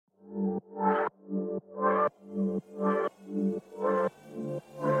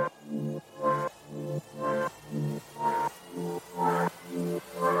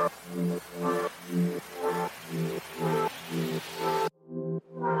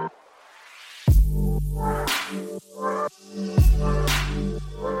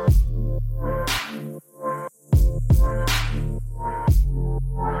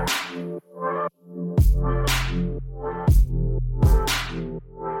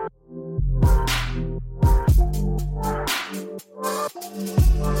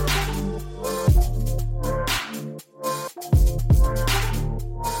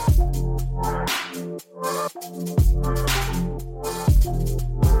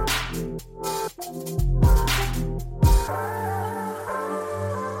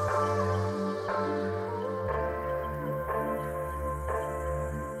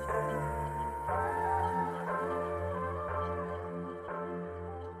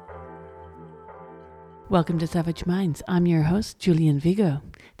Welcome to Savage Minds. I'm your host, Julian Vigo.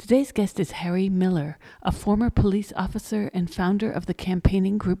 Today's guest is Harry Miller, a former police officer and founder of the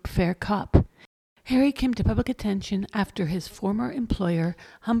campaigning group Fair Cop. Harry came to public attention after his former employer,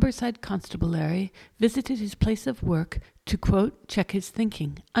 Humberside Constabulary, visited his place of work to, quote, check his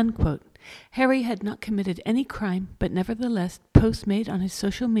thinking, unquote. Harry had not committed any crime, but nevertheless, posts made on his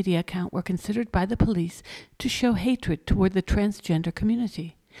social media account were considered by the police to show hatred toward the transgender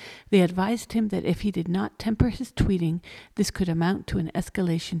community. They advised him that if he did not temper his tweeting, this could amount to an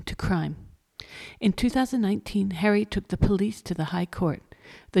escalation to crime. In 2019, Harry took the police to the High Court.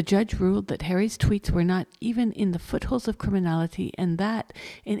 The judge ruled that Harry's tweets were not even in the footholds of criminality and that,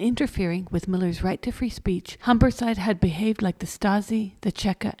 in interfering with Miller's right to free speech, Humberside had behaved like the Stasi, the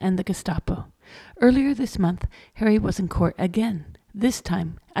Cheka, and the Gestapo. Earlier this month, Harry was in court again, this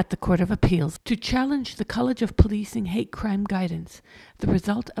time at the Court of Appeals, to challenge the College of Policing hate crime guidance. The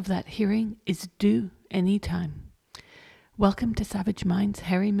result of that hearing is due any time. Welcome to Savage Minds,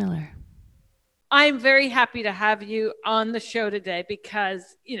 Harry Miller. I'm very happy to have you on the show today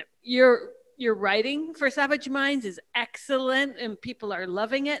because, your writing for Savage Minds is excellent and people are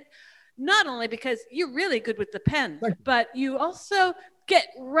loving it. Not only because you're really good with the pen, but you also get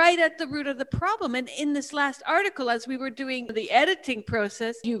right at the root of the problem. And in this last article, as we were doing the editing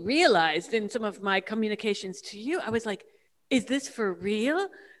process, you realized in some of my communications to you, I was like, is this for real?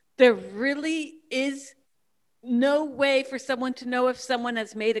 There really is no way for someone to know if someone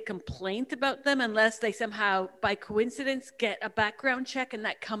has made a complaint about them unless they somehow, by coincidence, get a background check and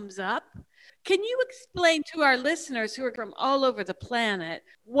that comes up. Can you explain to our listeners who are from all over the planet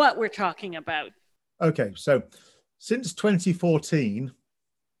what we're talking about? Okay, so since 2014,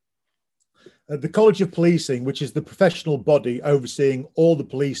 the College of Policing, which is the professional body overseeing all the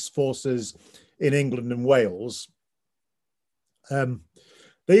police forces in England and Wales,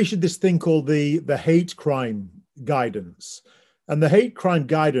 they issued this thing called the hate crime guidance. And the hate crime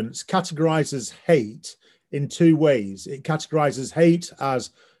guidance categorizes hate in two ways. It categorizes hate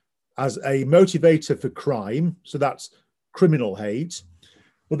as a motivator for crime, so that's criminal hate.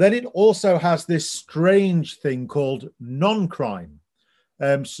 But then it also has this strange thing called non-crime.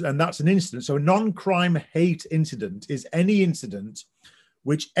 And that's an incident. So a non-crime hate incident is any incident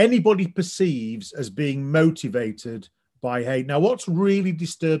which anybody perceives as being motivated by hate. Now, what's really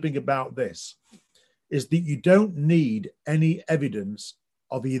disturbing about this is that you don't need any evidence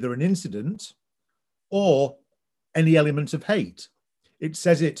of either an incident or any element of hate. It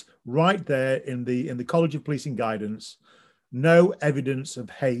says it right there in the College of Policing guidance. No evidence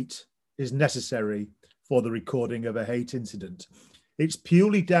of hate is necessary for the recording of a hate incident. It's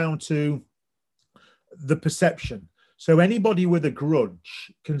purely down to the perception. So anybody with a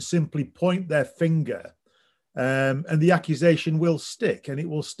grudge can simply point their finger and the accusation will stick, and it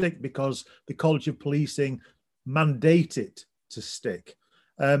will stick because the College of Policing mandate it to stick.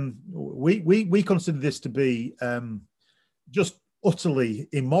 We consider this to be just utterly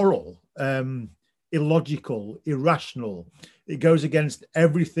immoral, illogical, irrational. It goes against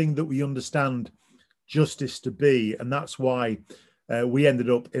everything that we understand justice to be, and that's why we ended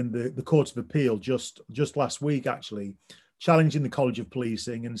up in the Court of Appeal just last week, actually, challenging the College of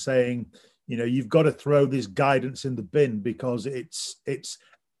Policing and saying, you've got to throw this guidance in the bin because it's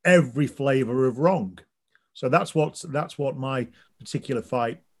every flavor of wrong. So that's what my particular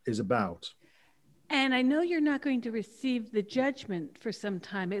fight is about. And I know you're not going to receive the judgment for some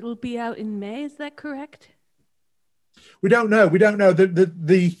time. It'll be out in May. Is that correct? We don't know.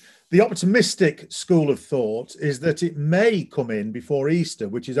 The optimistic school of thought is that it may come in before Easter,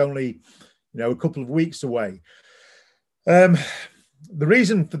 which is only, a couple of weeks away. The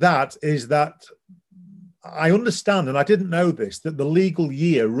reason for that is that I understand, and I didn't know this, that the legal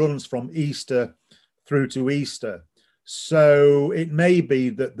year runs from Easter through to Easter. So it may be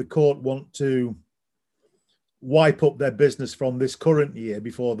that the court want to wipe up their business from this current year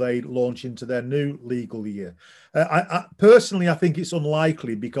before they launch into their new legal year. I personally think it's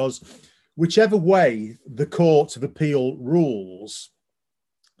unlikely because whichever way the Court of Appeal rules,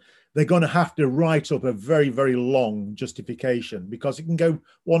 they're going to have to write up a very, very long justification because it can go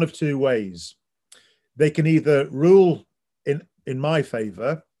one of two ways. They can either rule in my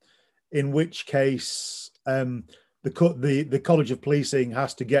favour, in which case the College of Policing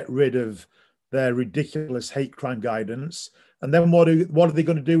has to get rid of their ridiculous hate crime guidance. And then what are they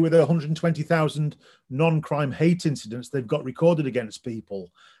going to do with the 120,000 non-crime hate incidents they've got recorded against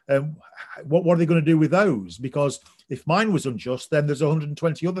people? What are they going to do with those? Because if mine was unjust, then there's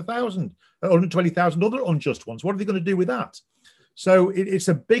 120,000 other unjust ones. What are they going to do with that? So it's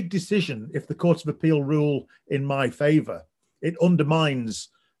a big decision if the Court of Appeal rule in my favour. It undermines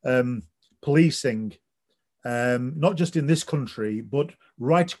policing not just in this country, but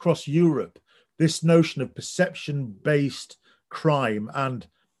right across Europe, this notion of perception-based crime and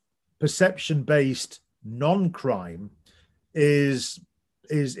perception-based non-crime is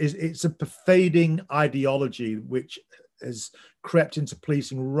it's a pervading ideology which has crept into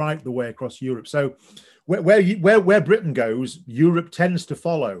policing right the way across Europe. So where Britain goes, Europe tends to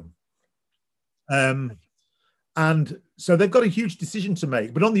follow. And so they've got a huge decision to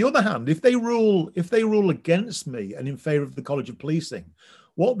make. But on the other hand, if they rule against me and in favor of the College of Policing,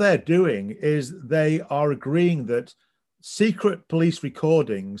 what they're doing is they are agreeing that secret police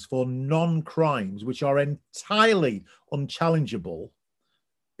recordings for non-crimes, which are entirely unchallengeable,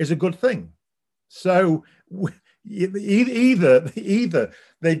 is a good thing. So either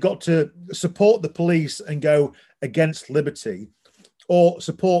they've got to support the police and go against liberty, or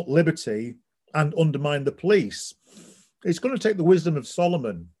support liberty and undermine the police. It's going to take the wisdom of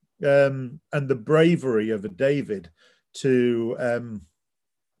Solomon and the bravery of a David to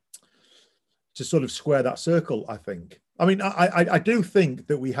sort of square that circle, I think. I mean, I do think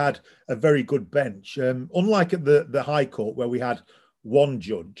that we had a very good bench. Unlike at the High Court, where we had one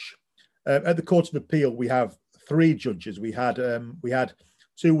judge, at the Court of Appeal, we have three judges. We had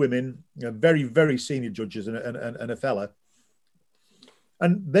two women, very, very senior judges and a fella.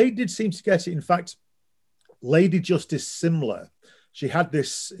 And they did seem to get it. In fact, Lady Justice Simler, she had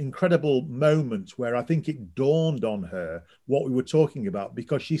this incredible moment where I think it dawned on her what we were talking about,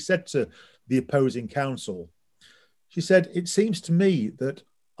 because she said to the opposing counsel, she said, "It seems to me that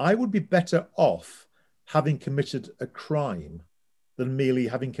I would be better off having committed a crime than merely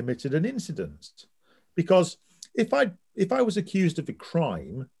having committed an incident. Because if I was accused of a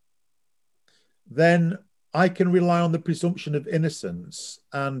crime, then I can rely on the presumption of innocence,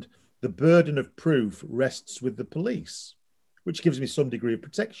 and the burden of proof rests with the police, which gives me some degree of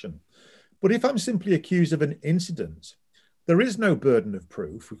protection. But if I'm simply accused of an incident, there is no burden of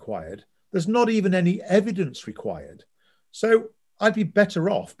proof required. There's not even any evidence required. So I'd be better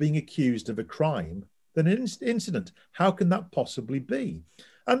off being accused of a crime than an incident. How can that possibly be?"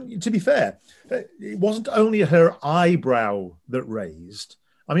 And to be fair, it wasn't only her eyebrow that raised.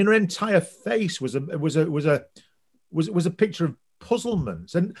 I mean, her entire face was a picture of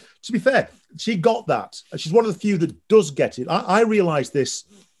puzzlement. And to be fair, she got that. She's one of the few that does get it. I realised this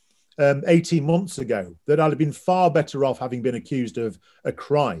 18 months ago, that I'd have been far better off having been accused of a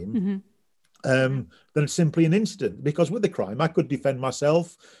crime than simply an incident. Because with the crime, I could defend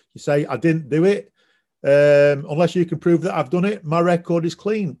myself. You say, I didn't do it. Unless you can prove that I've done it, my record is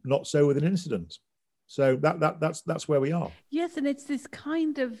clean. Not so with an incident. So that's where we are. Yes, and it's this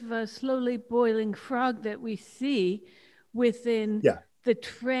kind of slowly boiling frog that we see within the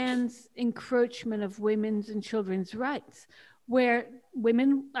trans encroachment of women's and children's rights, where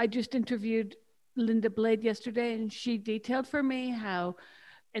women, I just interviewed Linda Blade yesterday, and she detailed for me how,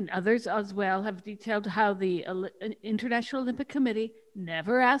 and others as well have detailed how the International Olympic Committee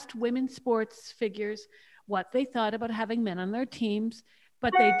never asked women's sports figures what they thought about having men on their teams,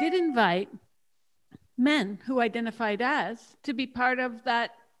 but they did invite men who identified as to be part of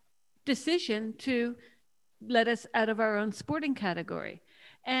that decision to let us out of our own sporting category.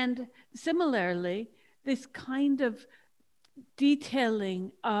 And similarly, this kind of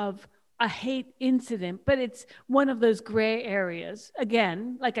detailing of a hate incident, but it's one of those gray areas.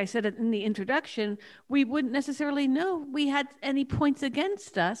 Again, like I said in the introduction, we wouldn't necessarily know we had any points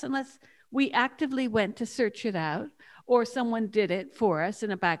against us unless we actively went to search it out, or someone did it for us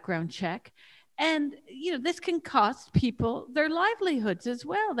in a background check. And, you know, this can cost people their livelihoods as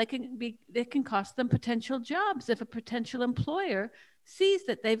well. It can cost them potential jobs if a potential employer sees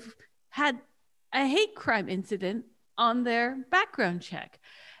that they've had a hate crime incident on their background check.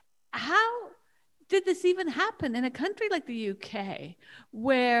 How did this even happen in a country like the UK,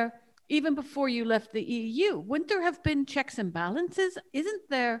 where even before you left the EU, wouldn't there have been checks and balances? Isn't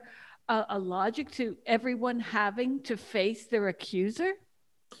there a logic to everyone having to face their accuser?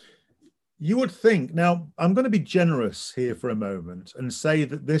 You would think. Now, I'm going to be generous here for a moment and say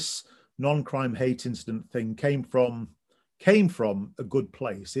that this non-crime hate incident thing came from a good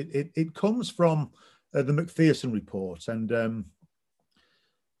place. It comes from the Macpherson report, and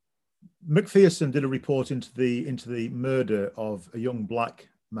Macpherson did a report into the murder of a young black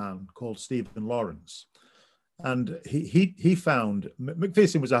man called Stephen Lawrence, and he found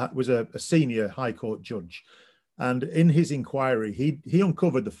Macpherson was a senior High Court judge. And in his inquiry, he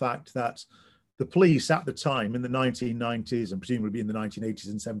uncovered the fact that the police at the time, in the 1990s and presumably in the 1980s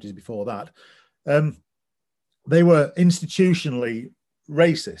and 70s before that, they were institutionally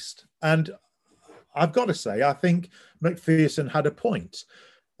racist. And I've got to say, I think Macpherson had a point.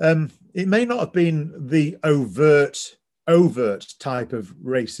 It may not have been the overt type of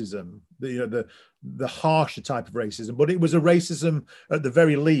racism, the harsher type of racism, but it was a racism at the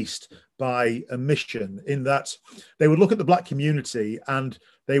very least by omission, in that they would look at the black community and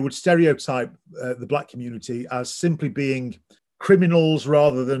they would stereotype the black community as simply being criminals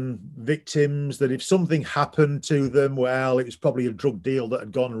rather than victims, that if something happened to them, well, it was probably a drug deal that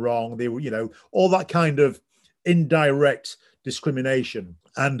had gone wrong. They were, all that kind of indirect discrimination.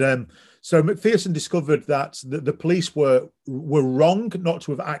 And so Macpherson discovered that the police were wrong not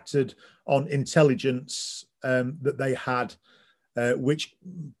to have acted on intelligence that they had, which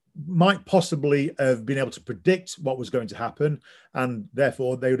might possibly have been able to predict what was going to happen, and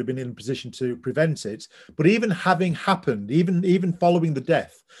therefore they would have been in a position to prevent it. But even having happened, even following the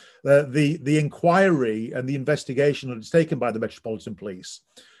death, the inquiry and the investigation that was taken by the Metropolitan Police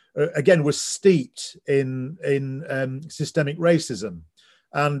again was steeped in systemic racism.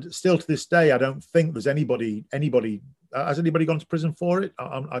 And still to this day, I don't think there's anybody has anybody gone to prison for it?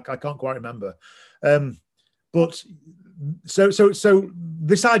 I can't quite remember. But so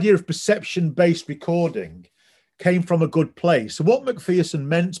this idea of perception-based recording came from a good place. So what Macpherson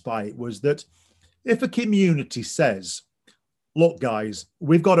meant by it was that if a community says, look, guys,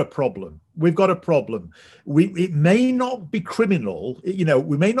 we've got a problem. It may not be criminal,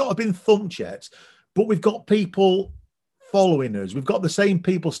 we may not have been thumped yet, but we've got people following us. We've got the same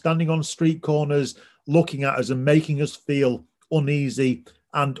people standing on street corners looking at us and making us feel uneasy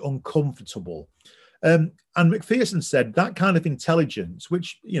and uncomfortable. And Macpherson said that kind of intelligence,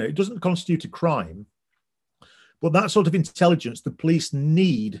 which, it doesn't constitute a crime, but that sort of intelligence the police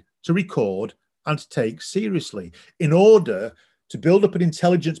need to record and to take seriously in order to build up an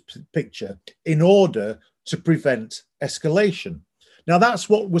intelligence picture, in order to prevent escalation. Now, that's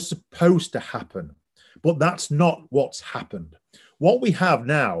what was supposed to happen, but that's not what's happened. What we have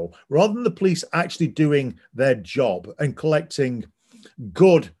now, rather than the police actually doing their job and collecting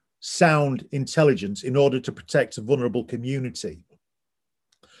good, sound intelligence in order to protect a vulnerable community,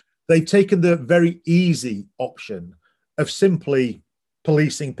 they've taken the very easy option of simply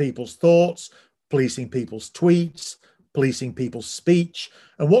policing people's thoughts, policing people's tweets, policing people's speech.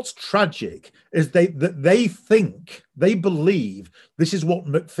 And what's tragic is they believe this is what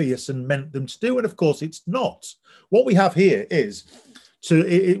Macpherson meant them to do. And of course, it's not. What we have here is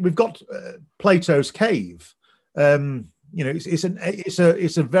we've got Plato's cave.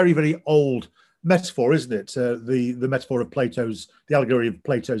 It's a very, very old metaphor, isn't it? The metaphor of the allegory of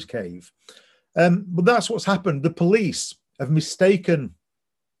Plato's cave. But that's what's happened. The police have mistaken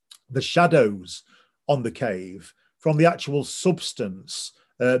the shadows on the cave from the actual substance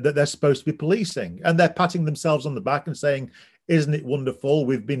that they're supposed to be policing, and they're patting themselves on the back and saying, "Isn't it wonderful?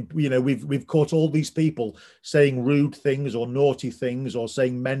 We've caught all these people saying rude things or naughty things, or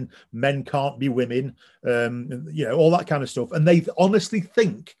saying men can't be women, all that kind of stuff." And they honestly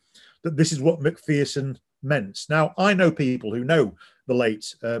think that this is what Macpherson meant. Now, I know people who know the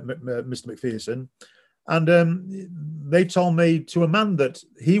late Mr. Macpherson, and they told me to a man that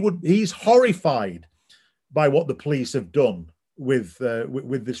he's horrified by what the police have done with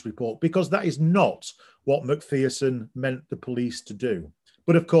this report, because that is not what Macpherson meant the police to do.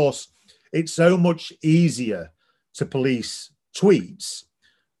 But of course, it's so much easier to police tweets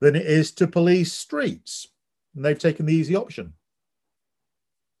than it is to police streets, and they've taken the easy option.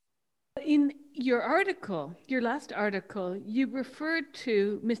 In your article, your last article, you referred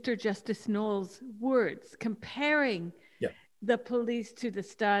to Mr. Justice Knowles' words, comparing the police to the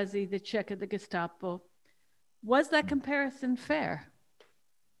Stasi, the Czech, the Gestapo. Was that comparison fair?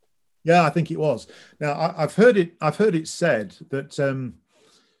 Yeah, I think it was. Now, I've heard it said that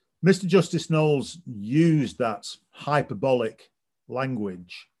Mr. Justice Knowles used that hyperbolic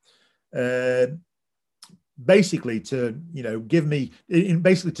language, basically to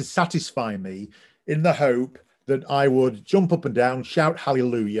to satisfy me, in the hope that I would jump up and down, shout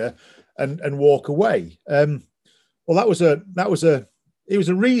hallelujah, and walk away. Well, it was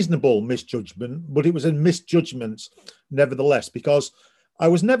a reasonable misjudgment, but it was a misjudgment nevertheless, because I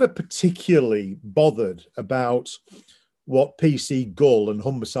was never particularly bothered about what PC Gull and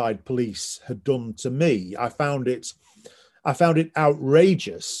Humberside Police had done to me. I found it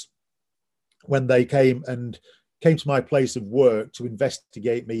outrageous when they came to my place of work to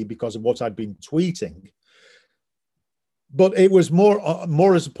investigate me because of what I'd been tweeting. But it was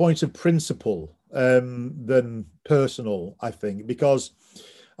more as a point of principle than personal, I think, because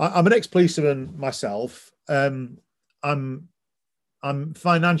I'm an ex-policeman myself. I'm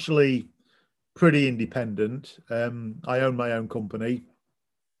financially pretty independent. I own my own company.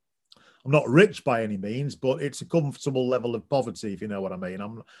 not rich by any means, but it's a comfortable level of poverty, if you know what I mean.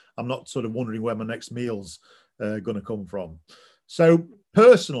 I'm not sort of wondering where my next meal's going to come from. So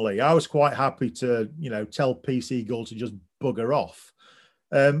personally, I was quite happy to, tell Peace Eagle to just bugger off.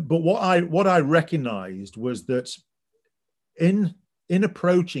 But what I recognised was that in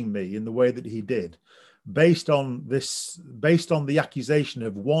approaching me in the way that he did, based on the accusation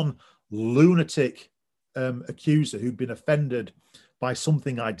of one lunatic accuser who'd been offended by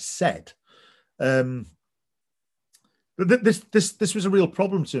something I'd said. But this was a real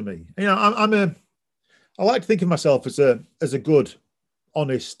problem to me. I like to think of myself as a good,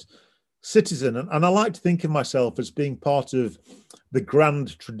 honest citizen, and I like to think of myself as being part of the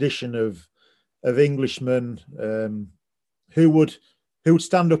grand tradition of Englishmen who would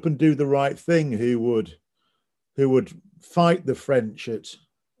stand up and do the right thing, who would fight the French at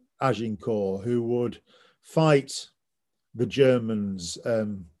Agincourt, who would fight the Germans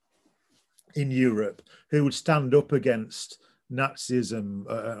in Europe, who would stand up against Nazism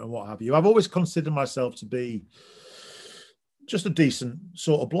and what have you. I've always considered myself to be just a decent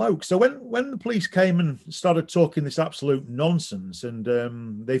sort of bloke. So when the police came and started talking this absolute nonsense,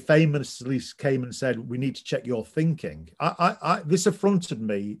 and they famously came and said, "We need to check your thinking," this affronted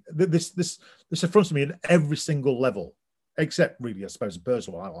me. This affronted me at every single level, except really, I suppose, a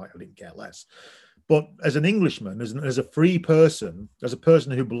personal one. I didn't care less. But as an Englishman, as a free person, as a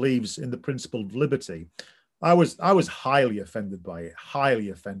person who believes in the principle of liberty, I was highly offended by it. Highly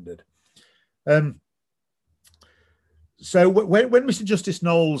offended. So when Mr. Justice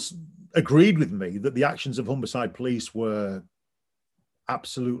Knowles agreed with me that the actions of Humberside Police were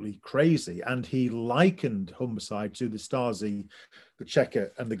absolutely crazy, and he likened Humberside to the Stasi, the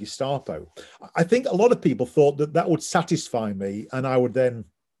Cheka, and the Gestapo, I think a lot of people thought that would satisfy me, and I would then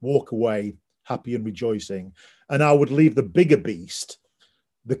walk away happy and rejoicing, and I would leave the bigger beast,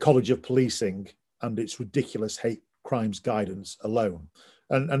 the College of Policing and its ridiculous hate crimes guidance, alone.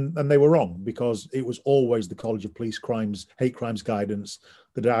 And they were wrong, because it was always the College of Hate Crimes guidance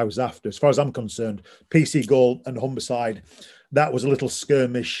that I was after. As far as I'm concerned, Peace Eagle and Humberside, that was a little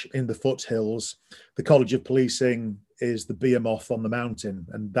skirmish in the foothills. The College of Policing is the behemoth on the mountain,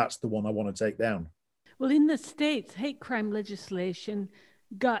 and that's the one I want to take down. Well, in the States, hate crime legislation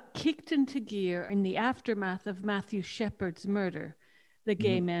got kicked into gear in the aftermath of Matthew Shepard's murder, the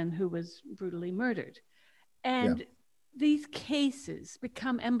gay man who was brutally murdered. And these cases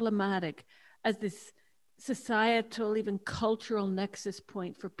become emblematic as this societal, even cultural nexus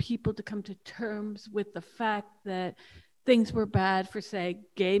point for people to come to terms with the fact that things were bad for, say,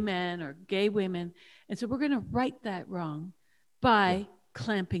 gay men or gay women. And so we're going to right that wrong by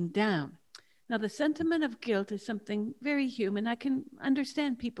clamping down. Now, the sentiment of guilt is something very human. I can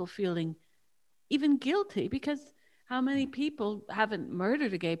understand people feeling even guilty, because how many people haven't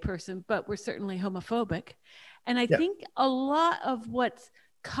murdered a gay person, but were certainly homophobic? And I think a lot of what's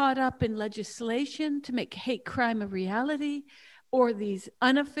caught up in legislation to make hate crime a reality, or these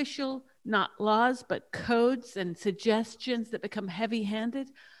unofficial, not laws, but codes and suggestions that become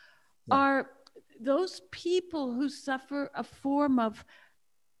heavy-handed, are those people who suffer a form of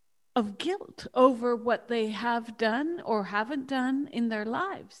guilt over what they have done or haven't done in their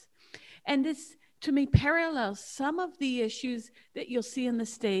lives. And this, to me, parallels some of the issues that you'll see in the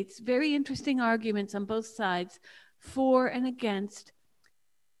States. Very interesting arguments on both sides for and against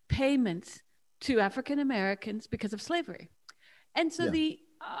payments to African Americans because of slavery. And so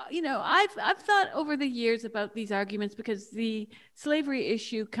I've thought over the years about these arguments, because the slavery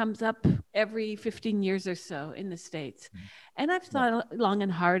issue comes up every 15 years or so in the States. And I've thought long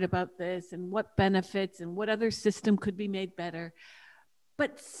and hard about this, and what benefits and what other system could be made better.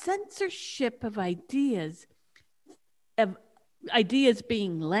 But censorship of ideas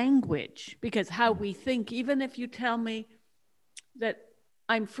being language, because how we think, even if you tell me that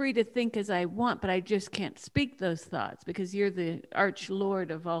I'm free to think as I want, but I just can't speak those thoughts because you're the arch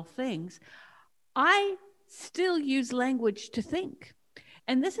lord of all things, I still use language to think.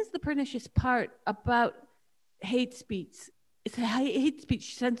 And this is the pernicious part about hate speech. It's hate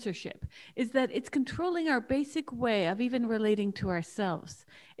speech censorship, is that it's controlling our basic way of even relating to ourselves.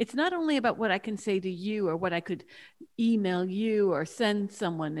 It's not only about what I can say to you, or what I could email you or send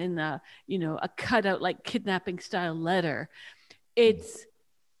someone in a cutout, like kidnapping style letter. It's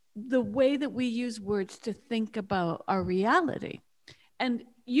the way that we use words to think about our reality. And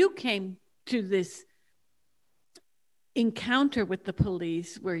you came to this encounter with the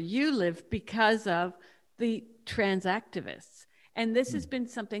police where you live because of the trans activists. And this has been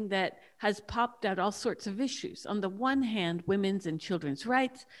something that has popped out all sorts of issues. On the one hand, women's and children's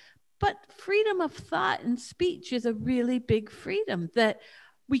rights, but freedom of thought and speech is a really big freedom that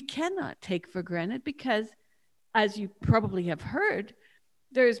we cannot take for granted because, as you probably have heard,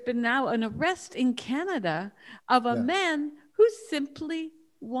 there's been now an arrest in Canada of a man who simply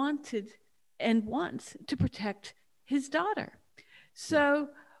wanted and wants to protect his daughter. So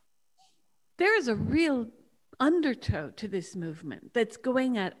there is a real undertow to this movement that's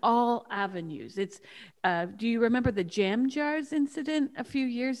going at all avenues. It's, do you remember the jam jars incident a few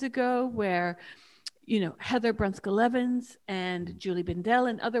years ago where, Heather Brunskill-Evans and Julie Bindel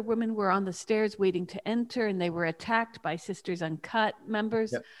and other women were on the stairs waiting to enter, and they were attacked by Sisters Uncut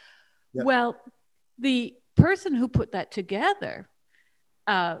members? Yep. Well, the person who put that together,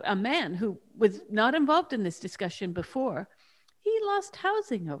 a man who was not involved in this discussion before, he lost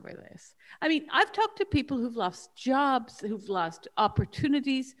housing over this. I mean, I've talked to people who've lost jobs, who've lost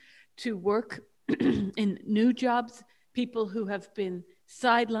opportunities to work in new jobs, people who have been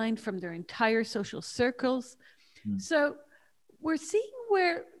sidelined from their entire social circles. So we're seeing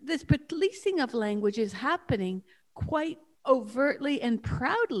where this policing of language is happening quite overtly and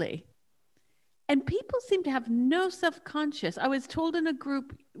proudly. And people seem to have no self-conscious. I was told in a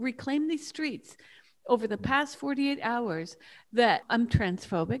group, Reclaim These Streets, over the past 48 hours that I'm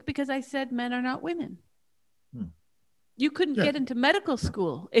transphobic because I said men are not women. You couldn't get into medical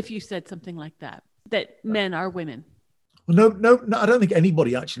school if you said something like that men are women. Well, no, I don't think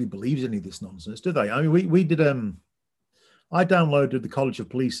anybody actually believes any of this nonsense, do they? I mean, we did, I downloaded the College of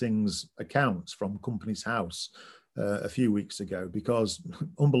Policing's accounts from Companies House a few weeks ago because,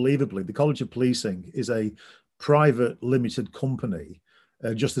 unbelievably, the College of Policing is a private limited company,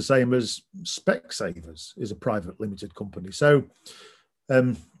 just the same as Specsavers is a private limited company. So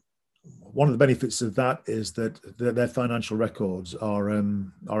one of the benefits of that is that their financial records are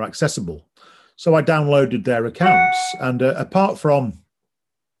accessible. So I downloaded their accounts, and apart from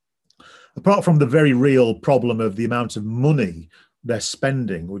the very real problem of the amount of money they're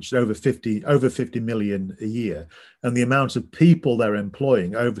spending, which is over 50 million a year, and the amount of people they're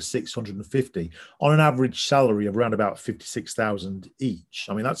employing, over 650, on an average salary of around about 56,000 each.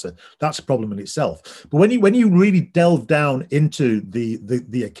 I mean, that's a problem in itself. But when you really delve down into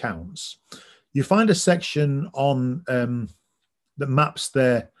the accounts, you find a section on that maps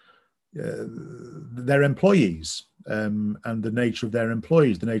their employees and the nature of their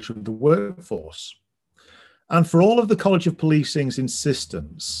employees, the nature of the workforce. And for all of the College of Policing's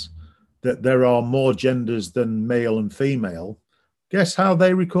insistence that there are more genders than male and female, guess how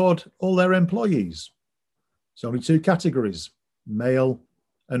they record all their employees? It's only two categories, male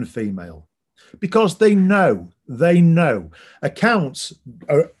and female. Because they know. Accountancy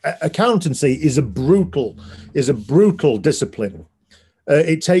is a brutal discipline.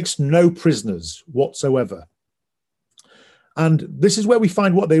 It takes no prisoners whatsoever. And this is where we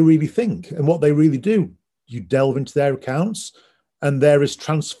find what they really think and what they really do. You delve into their accounts, and they're as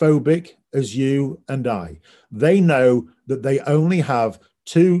transphobic as you and I. They know that they only have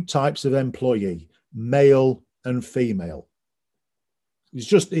two types of employee, male and female. It's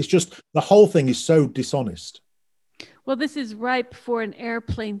just the whole thing is so dishonest. Well, this is ripe for an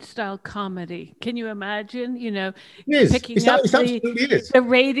airplane style comedy. Can you imagine, picking up the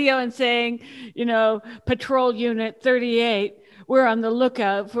radio and saying, Patrol Unit 38, we're on the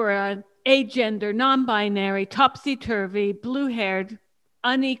lookout for an agender, non-binary, topsy-turvy, blue-haired,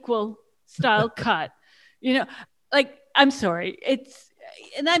 unequal style cut. I'm sorry.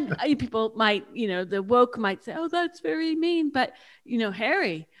 People might, the woke might say, oh, that's very mean. But,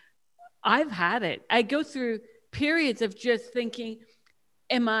 Harry, I've had it. I go through periods of just thinking,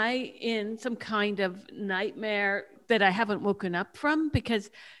 am I in some kind of nightmare that I haven't woken up from? Because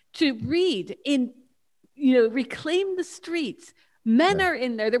to read in, Reclaim the Streets, men are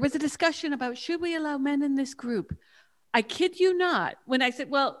in there. There was a discussion about, should we allow men in this group? I kid you not. When I said,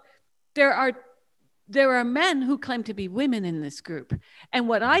 well, there are men who claim to be women in this group. And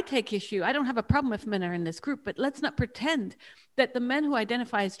what I take issue, I don't have a problem if men are in this group, but let's not pretend that the men who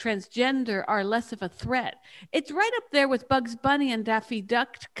identify as transgender are less of a threat. It's right up there with Bugs Bunny and Daffy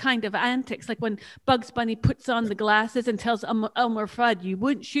Duck kind of antics, like when Bugs Bunny puts on the glasses and tells Elmer Fudd, you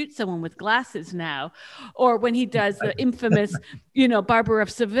wouldn't shoot someone with glasses now. Or when he does the infamous, Barber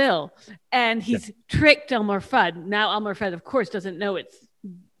of Seville, and he's tricked Elmer Fudd. Now Elmer Fudd, of course, doesn't know it's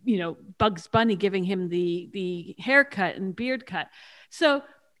Bugs Bunny giving him the haircut and beard cut. So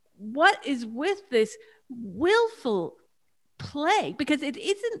what is with this willful play? Because it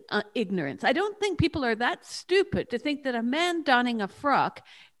isn't ignorance. I don't think people are that stupid to think that a man donning a frock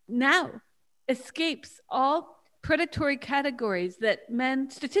now escapes all predatory categories that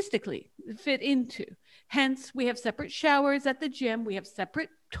men statistically fit into. Hence, we have separate showers at the gym. We have separate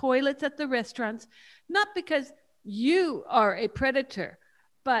toilets at the restaurants, not because you are a predator,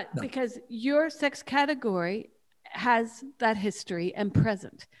 But No. because your sex category has that history and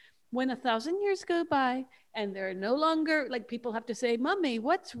present. When 1,000 years go by and they're no longer, like, people have to say, Mummy,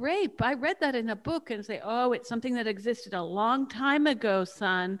 what's rape? I read that in a book, and say, oh, it's something that existed a long time ago,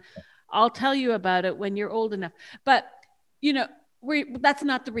 son. I'll tell you about it when you're old enough. But, you know, that's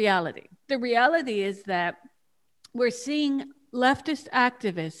not the reality. The reality is that we're seeing leftist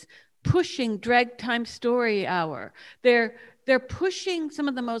activists pushing Drag Time Story Hour. They're pushing some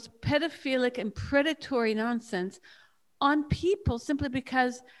of the most pedophilic and predatory nonsense on people simply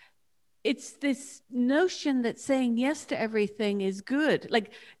because it's this notion that saying yes to everything is good.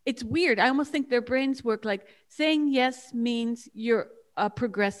 Like, it's weird. I almost think their brains work like saying yes means you're a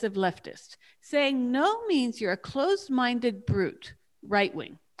progressive leftist. Saying no means you're a closed-minded brute, right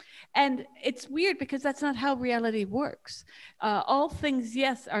wing. And it's weird because that's not how reality works. All things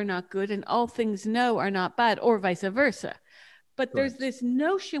yes are not good and all things no are not bad, or vice versa. But there's this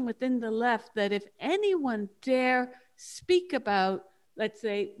notion within the left that if anyone dare speak about, let's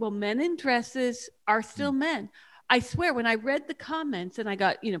say, well, men in dresses are still men. I swear, when I read the comments and I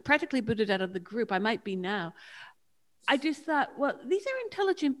got, practically booted out of the group, I might be now, I just thought, well, these are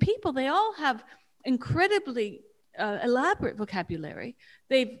intelligent people. They all have incredibly elaborate vocabulary.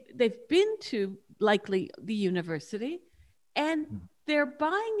 They've been to likely the university, and they're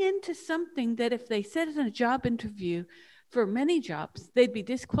buying into something that if they said in a job interview for many jobs, they'd be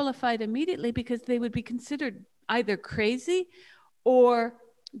disqualified immediately because they would be considered either crazy or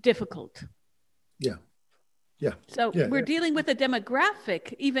difficult. Yeah. Yeah. So we're dealing with a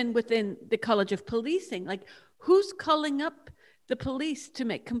demographic, even within the College of Policing. Like, who's calling up the police to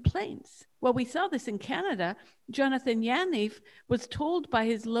make complaints? Well, we saw this in Canada. Jonathan Yaniv was told by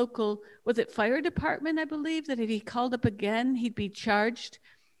his local, was it fire department, I believe, that if he called up again, he'd be charged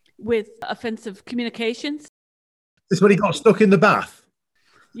with offensive communications. This is when he got stuck in the bath.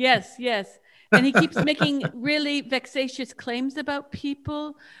 Yes. And he keeps making really vexatious claims about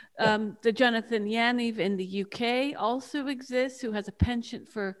people. The Jonathan Yaniv in the UK also exists, who has a penchant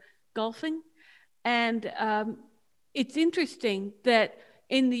for golfing. And it's interesting that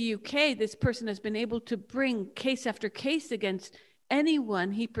in the UK, this person has been able to bring case after case against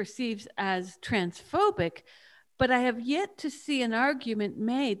anyone he perceives as transphobic. But I have yet to see an argument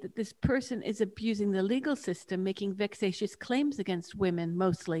made that this person is abusing the legal system, making vexatious claims against women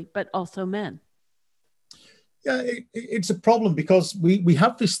mostly, but also men. Yeah, it's a problem because we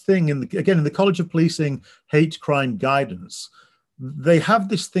have this thing, in the College of Policing hate crime guidance, they have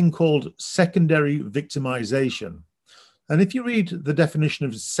this thing called secondary victimization. And if you read the definition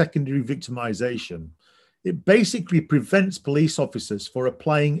of secondary victimization, it basically prevents police officers from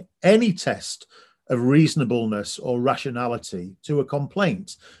applying any test of reasonableness or rationality to a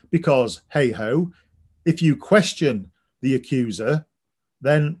complaint. Because, hey ho, if you question the accuser,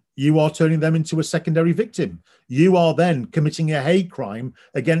 then you are turning them into a secondary victim. You are then committing a hate crime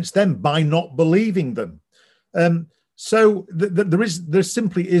against them by not believing them. So there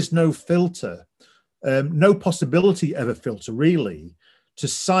simply is no filter, no possibility of a filter really to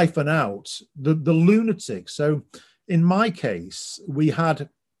siphon out the lunatic. So in my case, we had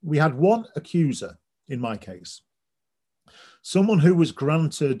one accuser. In my case, someone who was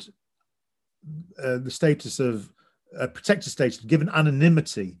granted the status of protected status, given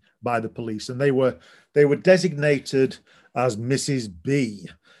anonymity by the police, and they were designated as Mrs. B.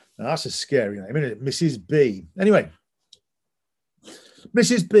 Now that's a scary name, isn't it? Mrs. B. Anyway,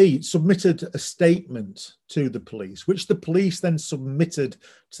 Mrs. B submitted a statement to the police, which the police then submitted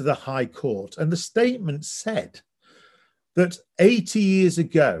to the High Court, and the statement said that 80 years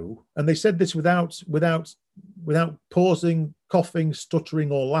ago, and they said this without pausing, coughing,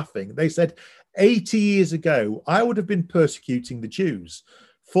 stuttering, or laughing. They said, 80 years ago, I would have been persecuting the Jews.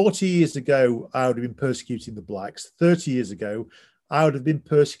 40 years ago, I would have been persecuting the blacks. 30 years ago, I would have been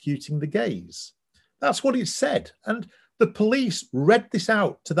persecuting the gays. That's what it said. And the police read this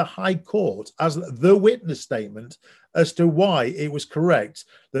out to the High Court as the witness statement as to why it was correct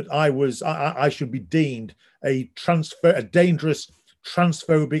that I should be deemed a dangerous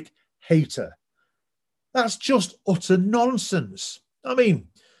transphobic hater. That's just utter nonsense. I mean,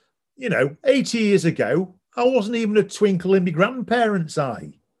 80 years ago, I wasn't even a twinkle in my grandparents'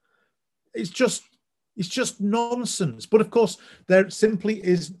 eye. It's just nonsense. But of course, there simply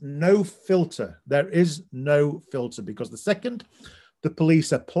is no filter. There is no filter, because the second the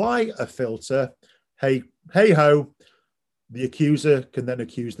police apply a filter, hey ho, the accuser can then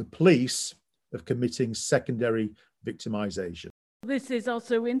accuse the police of committing secondary victimization. This is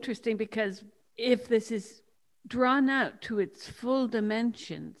also interesting because if this is drawn out to its full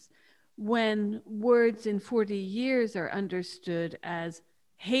dimensions, when words in 40 years are understood as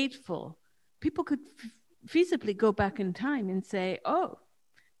hateful, people could feasibly go back in time and say, oh,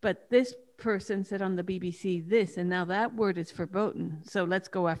 but this person said on the BBC this, and now that word is verboten, so let's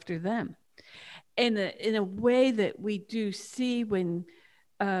go after them. In a way that we do see when,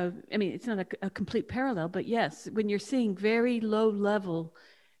 I mean, it's not a complete parallel, but yes, when you're seeing very low level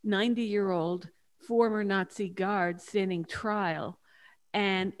 90-year-old former Nazi guards standing trial,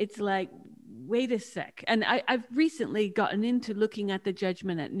 and it's like, wait a sec. And I've recently gotten into looking at the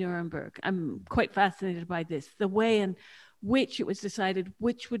judgment at Nuremberg. I'm quite fascinated by this, the way in which it was decided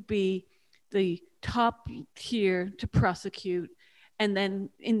which would be the top tier to prosecute. And then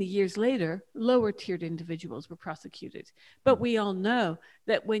in the years later, lower tiered individuals were prosecuted. But we all know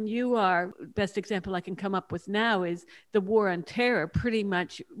that when you are, best example I can come up with now is the war on terror pretty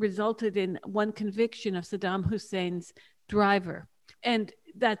much resulted in one conviction of Saddam Hussein's driver. And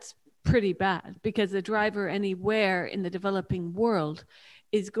that's pretty bad, because the driver anywhere in the developing world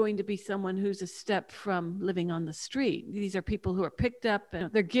is going to be someone who's a step from living on the street. These are people who are picked up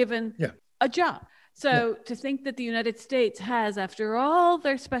and they're given a job. So to think that the United States has, after all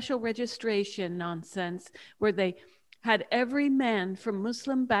their special registration nonsense, where they had every man from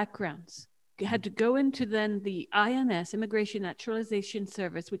Muslim backgrounds had to go into then the INS, Immigration Naturalization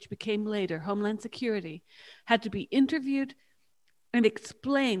Service, which became later Homeland Security, had to be interviewed and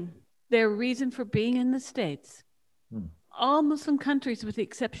explain their reason for being in the States. All Muslim countries with the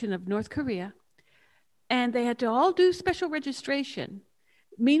exception of North Korea. And they had to all do special registration.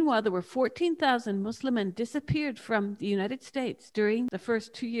 Meanwhile, there were 14,000 Muslim men disappeared from the United States during the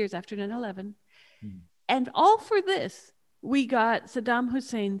first 2 years after 9/11. And all for this, we got Saddam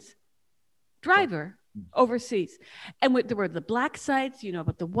Hussein's driver overseas. And there were the black sites, you know,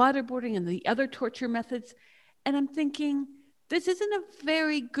 about the waterboarding and the other torture methods. And I'm thinking, this isn't a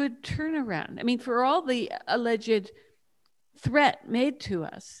very good turnaround. I mean, for all the alleged threat made to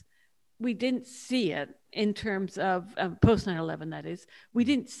us, we didn't see it in terms of post 9/11, that is. We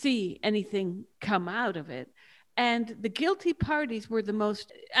didn't see anything come out of it. And the guilty parties were the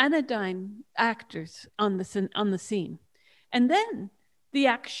most anodyne actors on the scene. And then the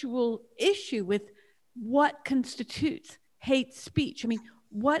actual issue with what constitutes hate speech. I mean,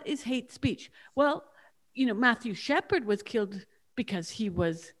 what is hate speech? Well, you know, Matthew Shepard was killed because he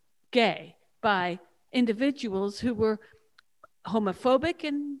was gay by individuals who were homophobic,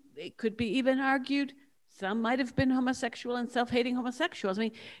 and it could be even argued some might have been homosexual and self-hating homosexuals. I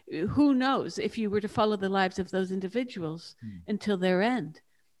mean, who knows if you were to follow the lives of those individuals until their end.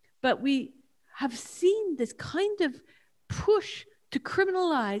 But we have seen this kind of push to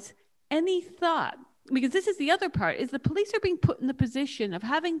criminalize any thought, because this is the other part, is the police are being put in the position of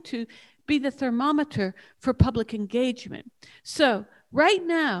having to be the thermometer for public engagement. So right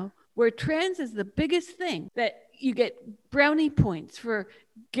now, where trans is the biggest thing, that you get brownie points for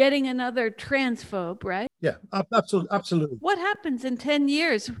getting another transphobe, right? Yeah, absolutely. What happens in 10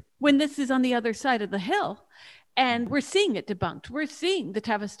 years when this is on the other side of the hill? And we're seeing it debunked. We're seeing the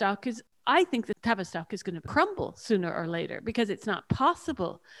Tavistock I think the Tavistock is going to crumble sooner or later, because it's not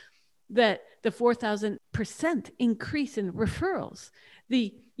possible that the 4,000% increase in referrals,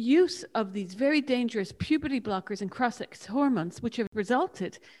 the use of these very dangerous puberty blockers and cross-sex hormones, which have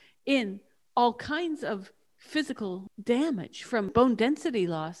resulted in all kinds of physical damage, from bone density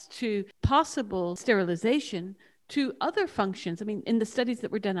loss to possible sterilization to other functions. I mean, in the studies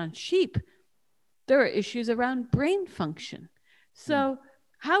that were done on sheep, there are issues around brain function. So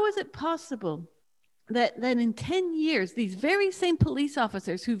how is it possible that in 10 years, these very same police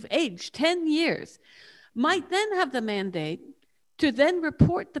officers who've aged 10 years might then have the mandate to then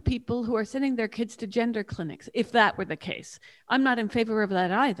report the people who are sending their kids to gender clinics, if that were the case? I'm not in favor of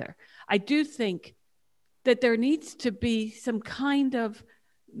that either. I do think that there needs to be some kind of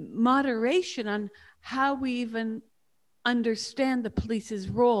moderation on how we even understand the police's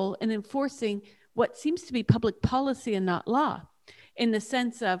role in enforcing what seems to be public policy and not law, in the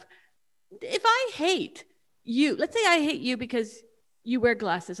sense of, if I hate you, let's say I hate you because you wear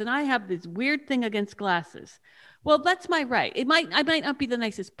glasses and I have this weird thing against glasses. Well, that's my right. I might not be the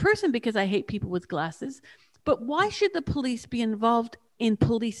nicest person because I hate people with glasses, but why should the police be involved in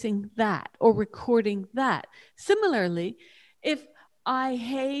policing that or recording that? Similarly, if I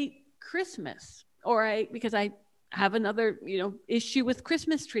hate Christmas, because I have another, issue with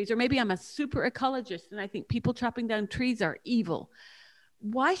Christmas trees, or maybe I'm a super ecologist and I think people chopping down trees are evil,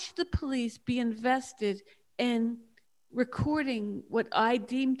 why should the police be invested in recording what I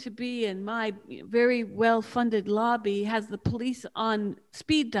deem to be, in my very well-funded lobby, has the police on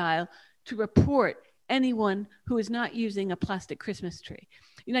speed dial to report anyone who is not using a plastic Christmas tree?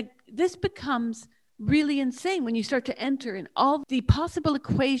 This becomes really insane when you start to enter in all the possible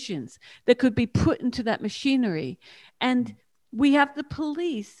equations that could be put into that machinery. And we have the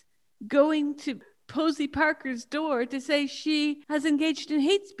police going to Posey Parker's door to say she has engaged in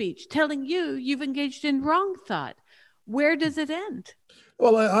hate speech, telling you've engaged in wrong thought. Where does it end?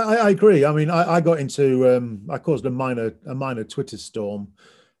 Well, I agree. I mean, I got into, I caused a minor Twitter storm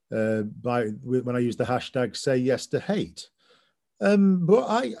when I used the hashtag Say Yes to Hate. But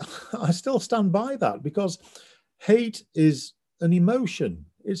I still stand by that, because hate is an emotion.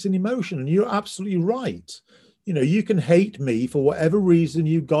 It's an emotion, and you're absolutely right. You know, you can hate me for whatever reason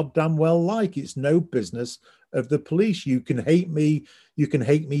you goddamn well like. It's no business of the police. You can hate me. You can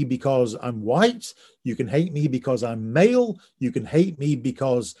hate me because I'm white. You can hate me because I'm male. You can hate me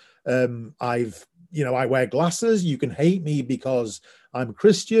because I wear glasses. You can hate me because I'm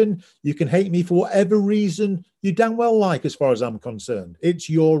Christian. You can hate me for whatever reason you damn well like, as far as I'm concerned. It's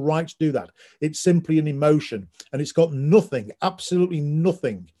your right to do that. It's simply an emotion, and it's got nothing, absolutely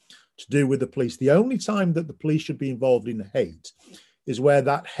nothing to do with the police. The only time that the police should be involved in hate is where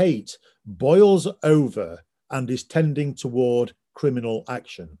that hate boils over and is tending toward criminal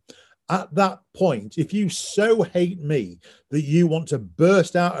action. At that point, if you so hate me that you want to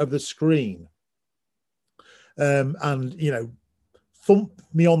burst out of the screen and, you know, thump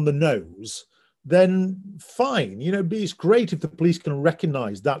me on the nose, then fine. You know, it's great if the police can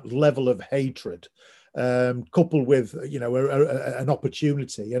recognize that level of hatred, coupled with, you know, an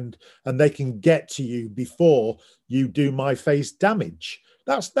opportunity, and they can get to you before you do my face damage.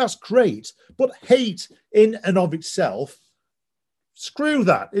 That's great. But hate in and of itself, screw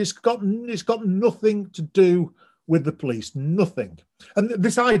that. It's got nothing to do with the police. Nothing. And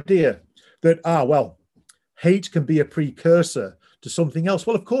this idea that hate can be a precursor to something else.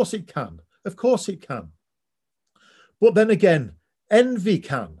 Well, of course it can. Of course it can. But then again, envy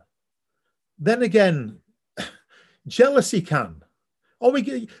can. Then again, jealousy can. Or we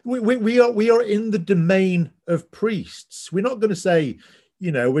are in the domain of priests. We're not going to say,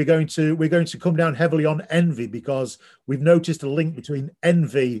 you know, we're going to come down heavily on envy because we've noticed a link between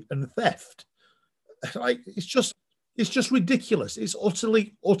envy and theft. Like, it's just ridiculous. It's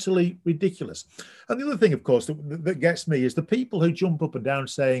utterly ridiculous. And the other thing, of course, that gets me is the people who jump up and down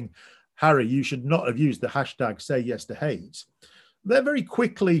saying, Harry, you should not have used the hashtag Say Yes to Hate. They're very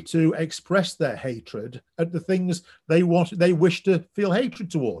quickly to express their hatred at the things they wish to feel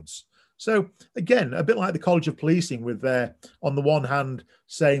hatred towards. So again, a bit like the College of Policing, with their, on the one hand,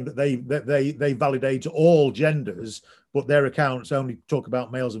 saying that they validate all genders, but their accounts only talk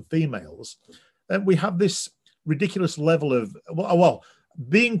about males and females. And we have this ridiculous level of, well,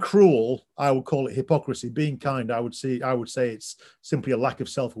 being cruel, I would call it hypocrisy. Being kind, I would say it's simply a lack of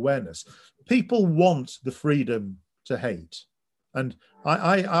self-awareness. People want the freedom to hate, and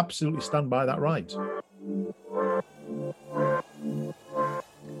I absolutely stand by that right.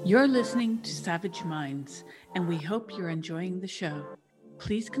 You're listening to Savage Minds, and we hope you're enjoying the show.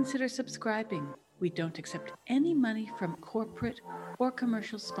 Please consider subscribing. We don't accept any money from corporate or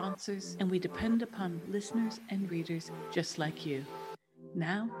commercial sponsors, and we depend upon listeners and readers just like you.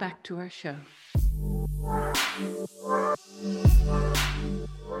 Now, back to our show.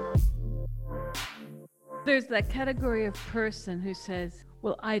 There's that category of person who says,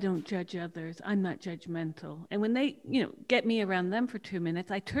 well, I don't judge others. I'm not judgmental. And when they, get me around them for 2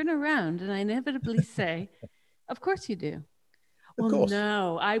 minutes, I turn around and I inevitably say, of course you do. Well,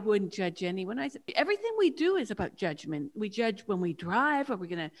 no, I wouldn't judge anyone. Everything we do is about judgment. We judge when we drive. Are we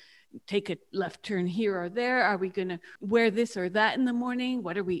going to take a left turn here or there? Are we going to wear this or that in the morning?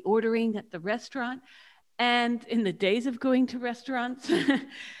 What are we ordering at the restaurant? And in the days of going to restaurants.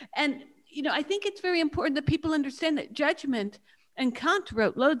 And, I think it's very important that people understand that judgment, and Kant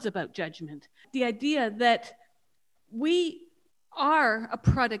wrote loads about judgment, the idea that we are a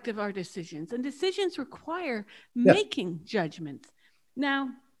product of our decisions, and decisions require making judgments. Now,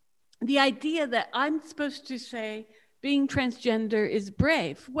 the idea that I'm supposed to say being transgender is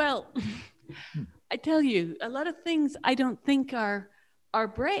brave. Well, I tell you, a lot of things I don't think are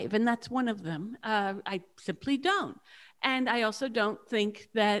brave, and that's one of them. I simply don't. And I also don't think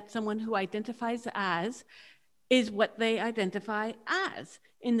that someone who identifies as is what they identify as,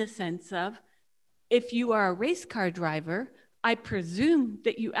 in the sense of, if you are a race car driver, I presume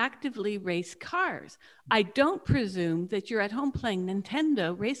that you actively race cars. I don't presume that you're at home playing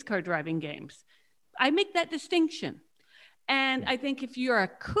Nintendo race car driving games. I make that distinction. And I think if you're a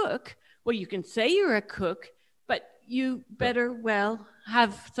cook, well, you can say you're a cook, but you better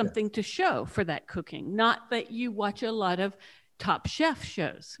have something to show for that cooking, not that you watch a lot of Top Chef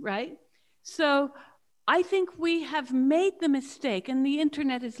shows, right? So I think we have made the mistake, and the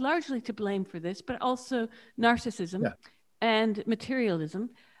internet is largely to blame for this, but also narcissism and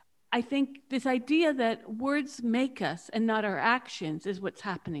materialism. I think this idea that words make us and not our actions is what's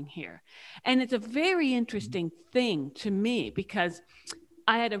happening here. And it's a very interesting thing to me, because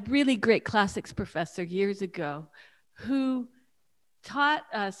I had a really great classics professor years ago who taught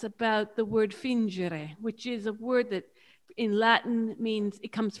us about the word fingere, which is a word that in Latin means,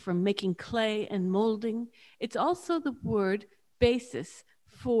 it comes from making clay and molding. It's also the word basis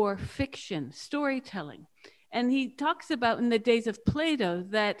for fiction, storytelling. And he talks about in the days of Plato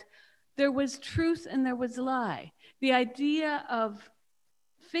that there was truth and there was lie. The idea of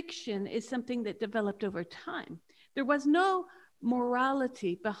fiction is something that developed over time. There was no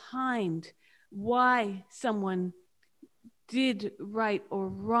morality behind why someone did right or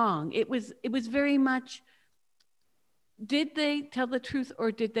wrong. It was very much, did they tell the truth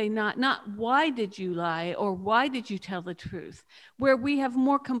or did they not? Not why did you lie or why did you tell the truth? Where we have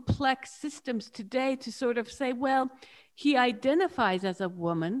more complex systems today to sort of say, well, he identifies as a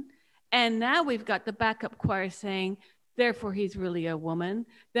woman, and now we've got the backup choir saying, therefore he's really a woman.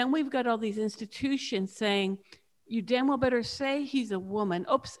 Then we've got all these institutions saying, you damn well better say he's a woman.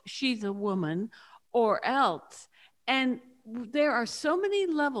 Oops, she's a woman, or else. And there are so many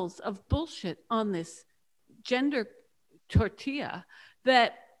levels of bullshit on this gender tortilla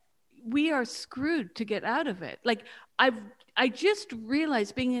that we are screwed to get out of it. Like I just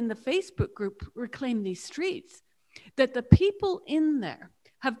realized, being in the Facebook group Reclaim These Streets, that the people in there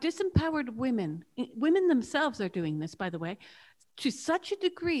have disempowered women. Women themselves are doing this, by the way, to such a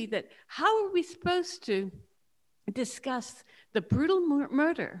degree that how are we supposed to discuss the brutal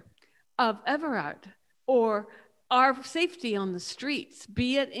murder of Everard or our safety on the streets,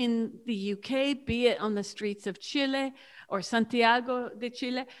 be it in the UK, be it on the streets of Chile or Santiago de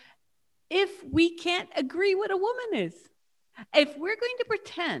Chile, if we can't agree what a woman is? If we're going to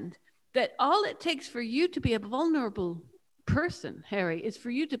pretend that all it takes for you to be a vulnerable person, Harry, is for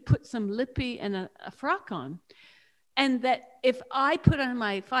you to put some lippy and a frock on, and that if I put on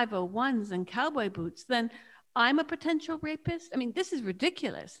my 501s and cowboy boots, then I'm a potential rapist? I mean, this is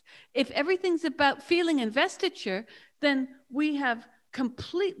ridiculous. If everything's about feeling investiture, then we have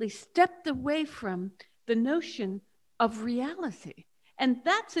completely stepped away from the notion of reality. And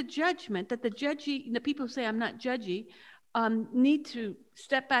that's a judgment that the people who say I'm not judgy, need to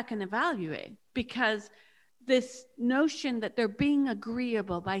step back and evaluate, because this notion that they're being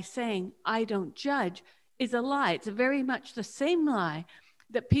agreeable by saying, I don't judge, is a lie. It's very much the same lie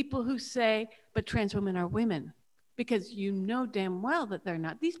that people who say, but trans women are women, because you know damn well that they're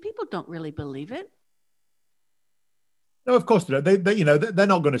not. These people don't really believe it. No, of course they don't. They're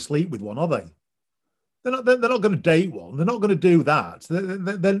not going to sleep with one, are they? They're not going to date one. They're not going to do that.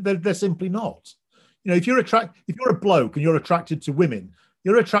 They're simply not. If you're a bloke and you're attracted to women,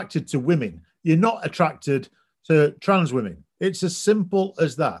 you're attracted to women. You're not attracted to trans women. It's as simple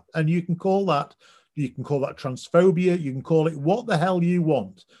as that. And you can call that transphobia. You can call it what the hell you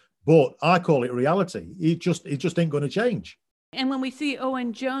want. But I call it reality. It just ain't going to change. And when we see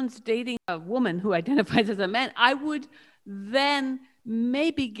Owen Jones dating a woman who identifies as a man, I would then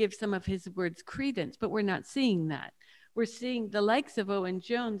maybe give some of his words credence, but we're not seeing that. We're seeing the likes of Owen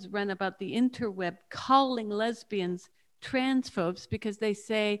Jones run about the interweb calling lesbians transphobes because they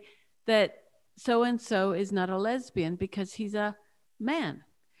say that so-and-so is not a lesbian because he's a man.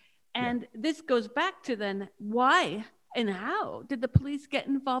 And this goes back to then why and how did the police get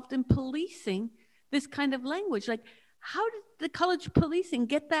involved in policing this kind of language? Like, how did the college policing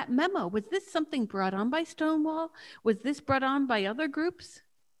get that memo? Was this something brought on by Stonewall? Was this brought on by other groups?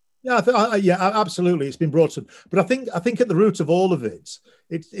 Yeah, absolutely. It's been brought to, but I think at the root of all of it,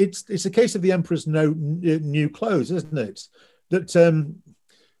 it's a case of the emperor's new clothes, isn't it? That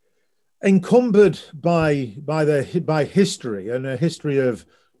encumbered by history and a history of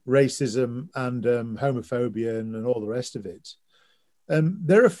racism and homophobia and all the rest of it.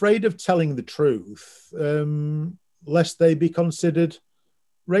 They're afraid of telling the truth, lest they be considered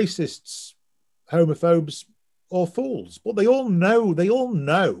racists, homophobes, or fools. But they all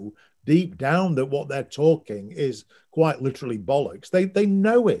know deep down that what they're talking is quite literally bollocks. They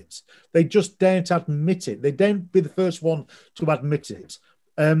know it. They just daren't admit it. They daren't be the first one to admit it,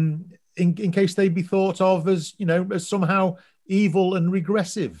 in case they be thought of as as somehow evil and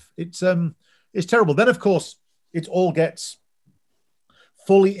regressive. It's terrible. Then of course it all gets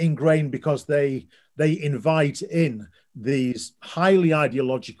fully ingrained because they invite in these highly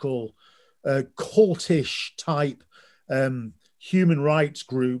ideological, cultish type human rights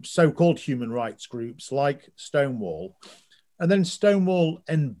groups, so-called human rights groups like Stonewall, and then Stonewall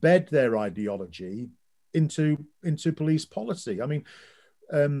embed their ideology into police policy. I mean,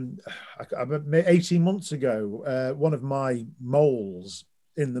 18 months ago, one of my moles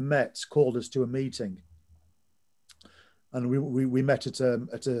in the Met called us to a meeting, and we met at a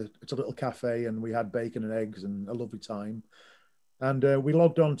little cafe, and we had bacon and eggs and a lovely time. And we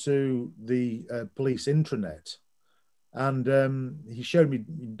logged on to the police intranet, and he showed me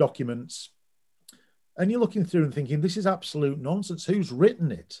documents. And you're looking through and thinking, this is absolute nonsense. Who's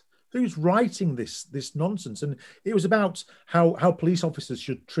written it? Who's writing this nonsense? And it was about how police officers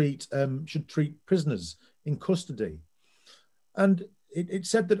should treat prisoners in custody. And it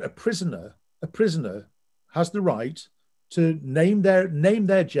said that a prisoner has the right to name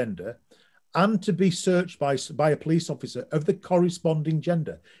their gender and to be searched by a police officer of the corresponding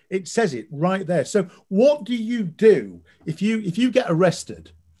gender. It says it right there. So what do you do if you get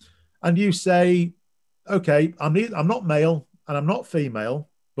arrested and you say, okay, I'm not male and I'm not female,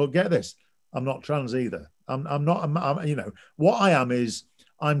 but get this, I'm not trans either. I'm what I am is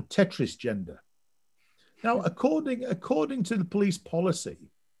I'm Tetris gender. Now, according to the police policy,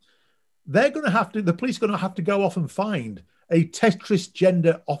 the police are going to have to go off and find a Tetris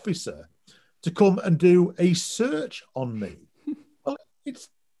gender officer to come and do a search on me. Well, it's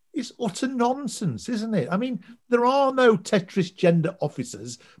utter nonsense, isn't it? I mean, there are no Tetris gender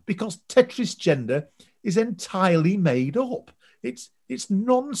officers because Tetris gender is entirely made up. It's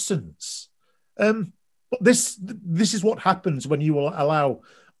nonsense. But this is what happens when you allow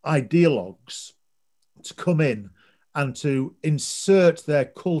ideologues to come in and to insert their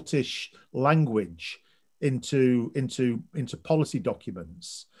cultish language into policy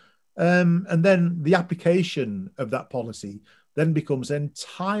documents. And then the application of that policy then becomes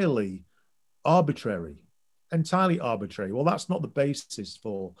entirely arbitrary. Well, that's not the basis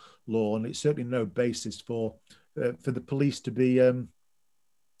for law, and it's certainly no basis for the police to be, who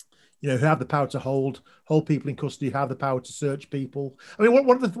have the power to hold people in custody, have the power to search people. I mean,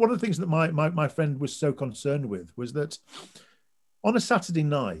 one of the things that my friend was so concerned with was that on a Saturday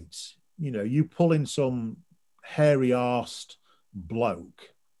night, you pull in some hairy-arsed bloke,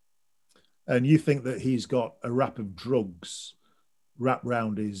 and you think that he's got a wrap of drugs wrapped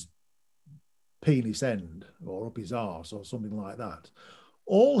round his penis end or up his arse or something like that.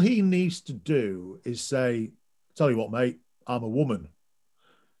 All he needs to do is say, tell you what, mate, I'm a woman.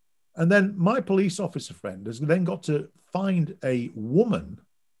 And then my police officer friend has then got to find a woman,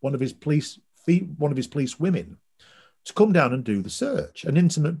 one of his police women, to come down and do the search, an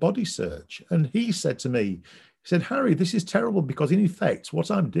intimate body search. And he said to me, he said, Harry, this is terrible because in effect,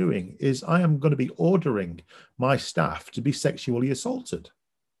 what I'm doing is I am going to be ordering my staff to be sexually assaulted.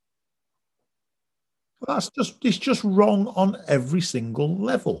 It's just wrong on every single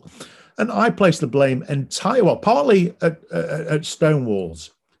level. And I place the blame partly at Stonewall's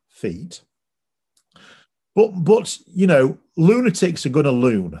feet. But lunatics are going to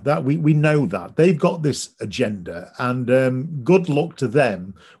loon. That we know that. They've got this agenda, and good luck to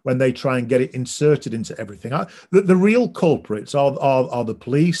them when they try and get it inserted into everything. The real culprits are the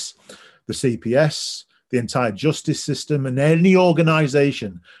police, the CPS, the entire justice system, and any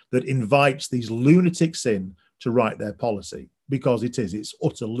organisation that invites these lunatics in to write their policy, because it's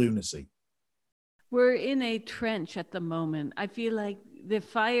utter lunacy. We're in a trench at the moment. I feel like the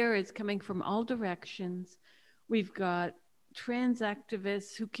fire is coming from all directions. We've got trans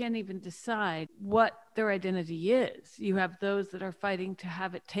activists who can't even decide what their identity is. You have those that are fighting to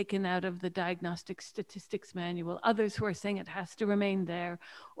have it taken out of the Diagnostic Statistics Manual, others who are saying it has to remain there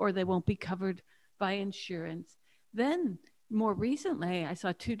or they won't be covered by insurance. Then more recently, I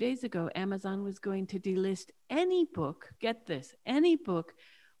saw 2 days ago, Amazon was going to delist any book, get this, any book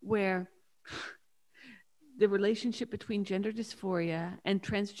where the relationship between gender dysphoria and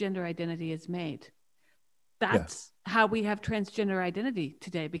transgender identity is made. That's how we have transgender identity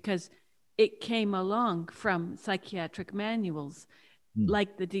today, because it came along from psychiatric manuals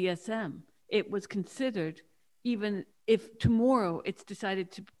like the DSM. It was considered, even if tomorrow it's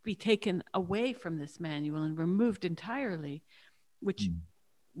decided to be taken away from this manual and removed entirely, which,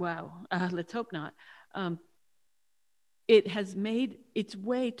 let's hope not. It has made its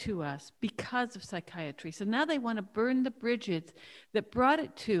way to us because of psychiatry. So now they want to burn the bridges that brought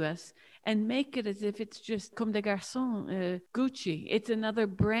it to us and make it as if it's just comme des garçons, Gucci. It's another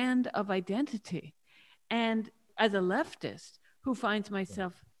brand of identity. And as a leftist who finds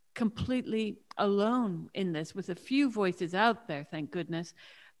myself completely alone in this, with a few voices out there, thank goodness,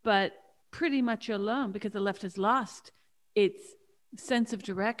 but pretty much alone because the left has lost its sense of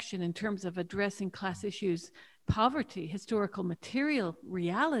direction in terms of addressing class issues, poverty, historical material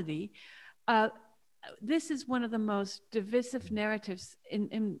reality. this is one of the most divisive narratives,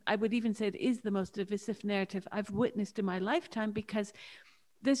 and I would even say it is the most divisive narrative I've witnessed in my lifetime, because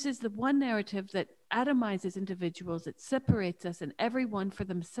this is the one narrative that atomizes individuals, it separates us and everyone for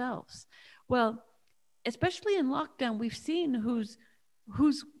themselves. Well, especially in lockdown, we've seen who's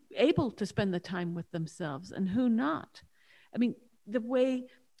able to spend the time with themselves and who not. I mean, the way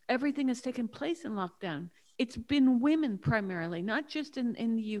everything has taken place in lockdown, it's been women primarily, not just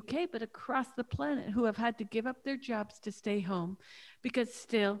in the UK, but across the planet, who have had to give up their jobs to stay home, because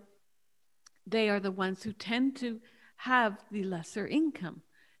still they are the ones who tend to have the lesser income.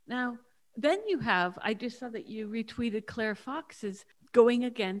 Now, then you have, I just saw that you retweeted Claire Fox's going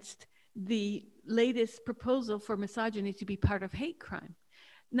against the latest proposal for misogyny to be part of hate crime.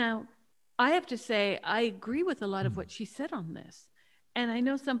 Now, I have to say, I agree with a lot of what she said on this. And I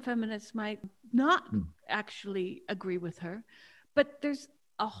know some feminists might not actually agree with her, but there's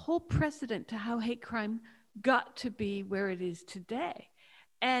a whole precedent to how hate crime got to be where it is today.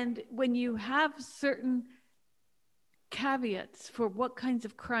 And when you have certain caveats for what kinds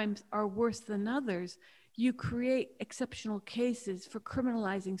of crimes are worse than others, you create exceptional cases for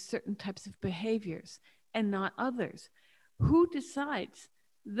criminalizing certain types of behaviors and not others. Who decides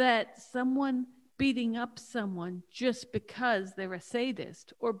that someone beating up someone just because they're a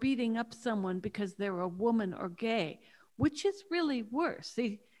sadist, or beating up someone because they're a woman or gay, which is really worse?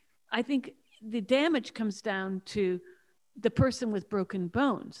 See, I think the damage comes down to the person with broken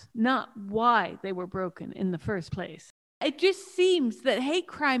bones, not why they were broken in the first place. It just seems that hate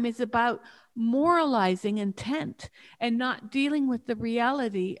crime is about moralizing intent and not dealing with the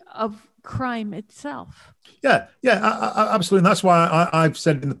reality of crime itself. Yeah, absolutely. And that's why I've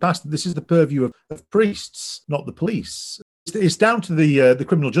said in the past that this is the purview of priests, not the police. It's down to the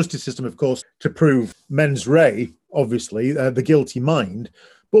criminal justice system, of course, to prove mens rea, obviously, the guilty mind.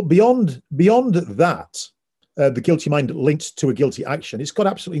 But beyond that, the guilty mind linked to a guilty action, it's got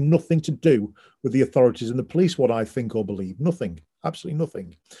absolutely nothing to do with the authorities and the police, what I think or believe. Nothing, absolutely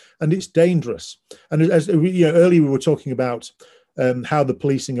nothing. And it's dangerous. And as earlier we were talking about how the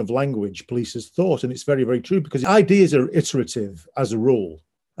policing of language polices thought, and it's very, very true, because ideas are iterative as a rule.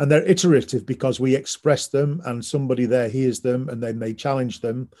 And they're iterative because we express them and somebody there hears them and then they challenge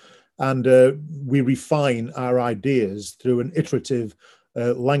them. And we refine our ideas through an iterative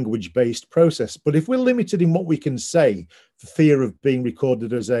language-based process. But if we're limited in what we can say for fear of being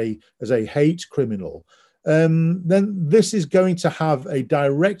recorded as a hate criminal, then this is going to have a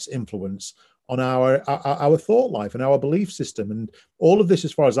direct influence on our thought life and our belief system. And all of this,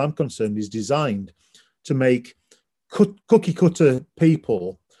 as far as I'm concerned, is designed to make cookie cutter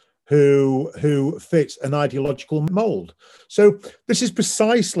people who fit an ideological mold. So this is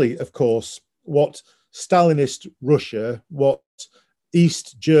precisely, of course, what Stalinist Russia, what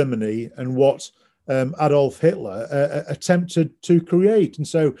East Germany, and what Adolf Hitler attempted to create. And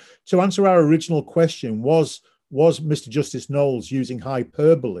so, to answer our original question, was Mr. Justice Knowles using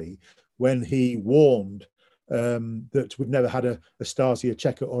hyperbole when he warned that we've never had a Stasi, a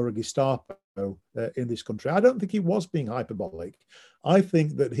Cheka, or a Gestapo in this country? I don't think he was being hyperbolic. I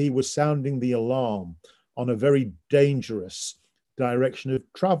think that he was sounding the alarm on a very dangerous direction of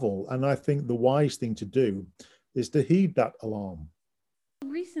travel. And I think the wise thing to do is to heed that alarm.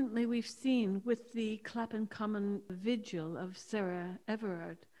 Recently, we've seen with the Clapham Common vigil of Sarah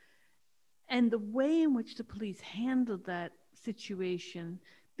Everard, and the way in which the police handled that situation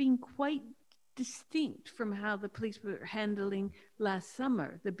being quite distinct from how the police were handling last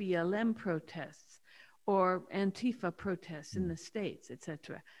summer, the BLM protests or Antifa protests in the States,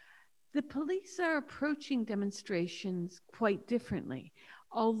 etc. The police are approaching demonstrations quite differently.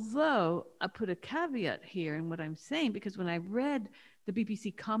 Although I put a caveat here in what I'm saying, because when I read the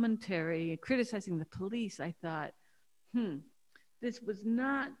BBC commentary criticizing the police, I thought, these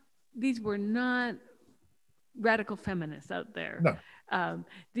were not radical feminists out there. No.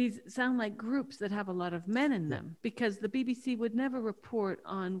 These sound like groups that have a lot of men in them, because the BBC would never report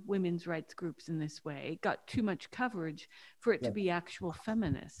on women's rights groups in this way. It got too much coverage for it to be actual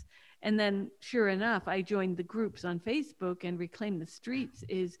feminists. And then, sure enough, I joined the groups on Facebook, and Reclaim the Streets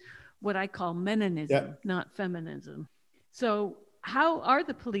is what I call meninism, not feminism. So how are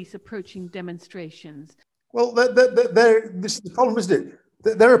the police approaching demonstrations? Well, this is the problem, isn't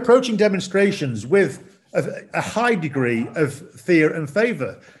it? They're approaching demonstrations with a high degree of fear and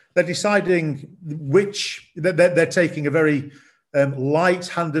favor. They're deciding they're taking a very light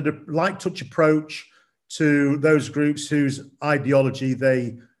touch approach to those groups whose ideology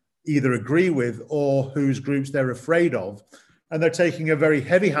they either agree with or whose groups they're afraid of. And they're taking a very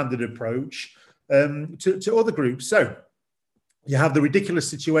heavy-handed approach to other groups. So you have the ridiculous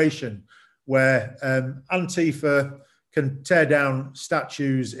situation where Antifa can tear down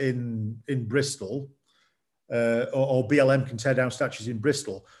statues in Bristol, or BLM can tear down statues in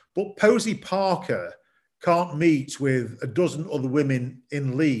Bristol, but Posey Parker can't meet with a dozen other women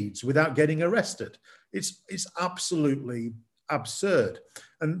in Leeds without getting arrested. It's absolutely absurd.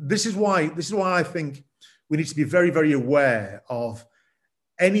 And this is why I think we need to be very, very aware of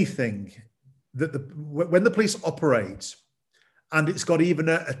anything that when the police operate and it's got even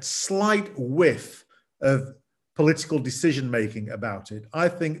a slight whiff of political decision making about it. I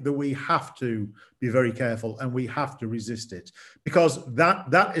think that we have to be very careful and we have to resist it, because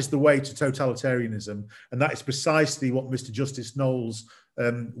that is the way to totalitarianism, and that is precisely what Mr. Justice Knowles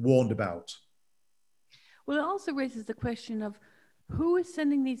warned about. Well, it also raises the question of who is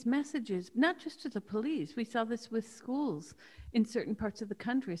sending these messages, not just to the police. We saw this with schools in certain parts of the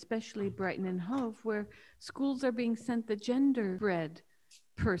country, especially Brighton and Hove, where schools are being sent the genderbread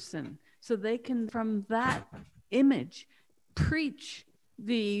person so they can, from that image, preach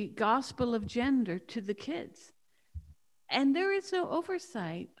the gospel of gender to the kids. And there is no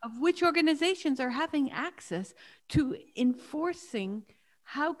oversight of which organizations are having access to enforcing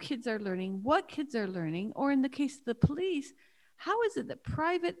how kids are learning, what kids are learning, or in the case of the police, how is it that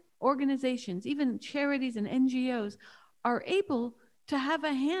private organizations, even charities and NGOs, are able to have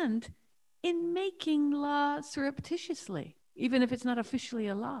a hand in making law surreptitiously, even if it's not officially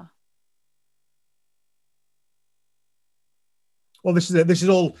a law? Well, this is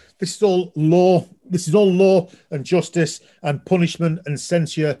all law. This is all law and justice and punishment and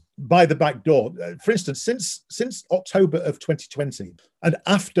censure by the back door. For instance, since October of 2020, and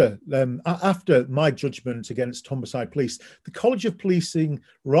after my judgment against Humberside Police, the College of Policing,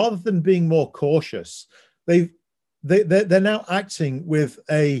 rather than being more cautious, they're now acting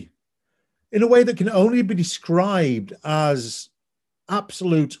in a way that can only be described as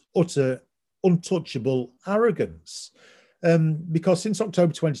absolute, utter, untouchable arrogance. Because since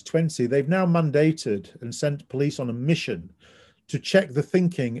October 2020, they've now mandated and sent police on a mission to check the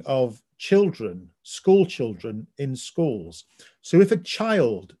thinking of children, school children in schools. So if a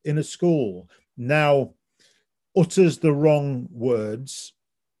child in a school now utters the wrong words,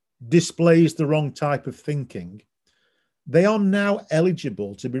 displays the wrong type of thinking, they are now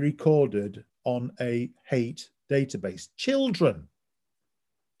eligible to be recorded on a hate database. Children.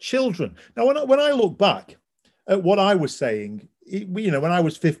 Now, when I look back at what I was saying, when I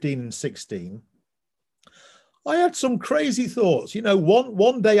was 15 and 16, I had some crazy thoughts.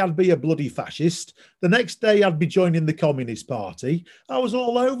 One day I'd be a bloody fascist. The next day I'd be joining the Communist Party. I was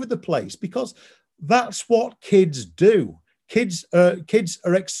all over the place because that's what kids do. Kids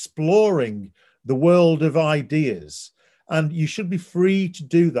are exploring the world of ideas, and you should be free to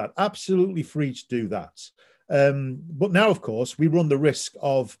do that. Absolutely free to do that. But now, of course, we run the risk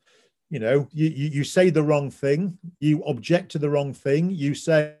of, you say the wrong thing, you object to the wrong thing, you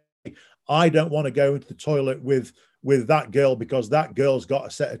say, I don't want to go into the toilet with that girl because that girl's got a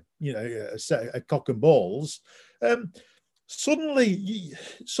set of cock and balls. Suddenly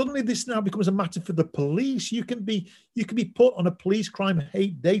this now becomes a matter for the police. You can be put on a police crime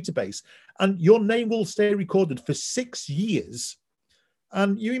hate database and your name will stay recorded for 6 years.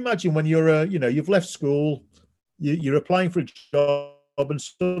 And you imagine when you've left school, you're applying for a job, and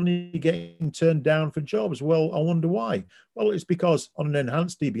suddenly getting turned down for jobs. Well, I wonder why. Well, it's because on an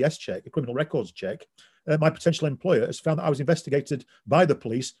enhanced DBS check, a criminal records check, my potential employer has found that I was investigated by the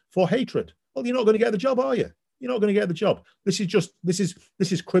police for hatred. Well, you're not going to get the job, are you? You're not going to get the job. This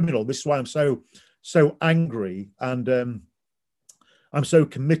is criminal. This is why I'm so angry, and I'm so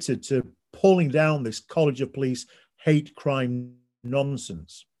committed to pulling down this College of Police hate crime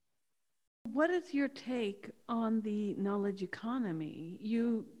nonsense. What is your take on the knowledge economy?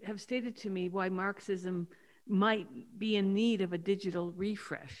 You have stated to me why Marxism might be in need of a digital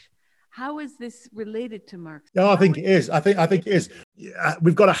refresh. How is this related to Marxism? Yeah, I think it is. I think it is.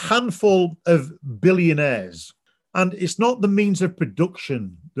 We've got a handful of billionaires, and it's not the means of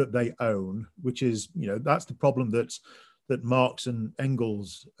production that they own, which is, that's the problem that Marx and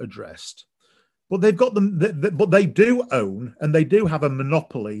Engels addressed. But they've got them. But they do own, and they do have a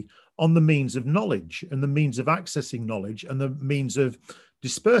monopoly on the means of knowledge and the means of accessing knowledge and the means of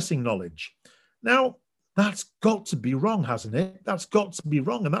dispersing knowledge. Now, that's got to be wrong, hasn't it? That's got to be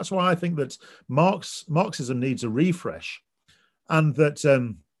wrong. And that's why I think that Marxism needs a refresh, and that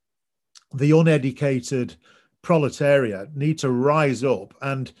the uneducated proletariat need to rise up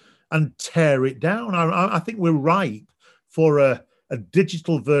and tear it down. I think we're ripe for a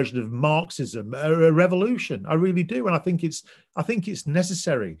digital version of Marxism, a revolution. I really do. And I think it's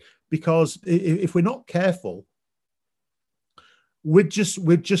necessary, because if we're not careful, we're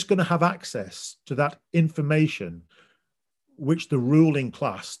just going to have access to that information which the ruling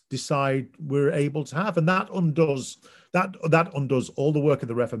class decide we're able to have, and that undoes all the work of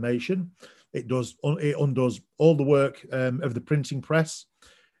the Reformation. It undoes all the work of the printing press.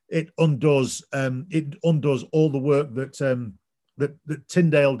 It undoes all the work that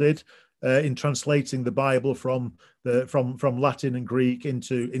Tyndale did in translating the Bible from Latin and Greek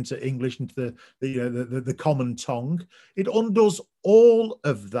into English, into the common tongue. It undoes all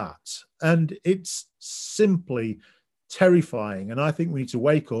of that, and it's simply terrifying. And I think we need to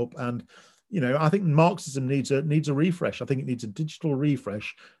wake up, and I think Marxism needs a refresh. I think it needs a digital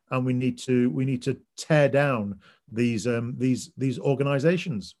refresh, and we need to tear down these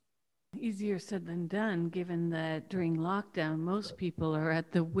organizations. Easier said than done, given that during lockdown, most people are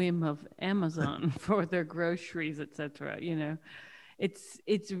at the whim of Amazon for their groceries, etc.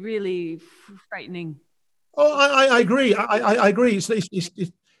 It's really frightening. Oh, I agree. I agree.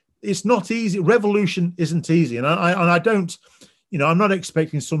 It's not easy. Revolution isn't easy, and I don't. I'm not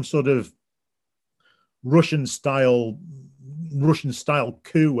expecting some sort of Russian style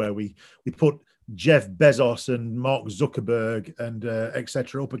coup where we put Jeff Bezos and Mark Zuckerberg and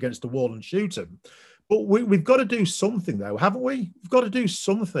etc. up against the wall and shoot them. But we've got to do something, though, haven't we? We've got to do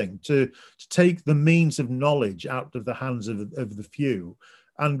something to take the means of knowledge out of the hands of the few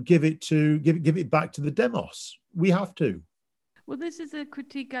and give it back to the demos. We have to. Well, this is a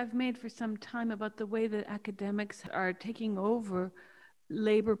critique I've made for some time about the way that academics are taking over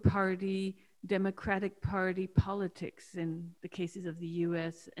Labour Party, Democratic Party politics in the cases of the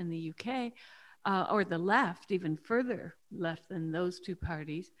US and the UK, or the left, even further left than those two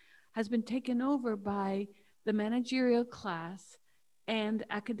parties, has been taken over by the managerial class and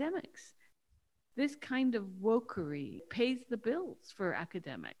academics. This kind of wokery pays the bills for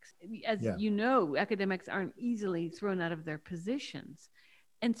academics. As you know, academics aren't easily thrown out of their positions.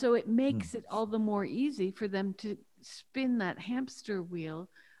 And so it makes it all the more easy for them to spin that hamster wheel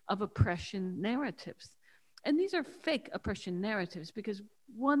of oppression narratives. And these are fake oppression narratives, because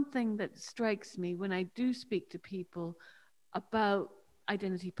one thing that strikes me when I do speak to people about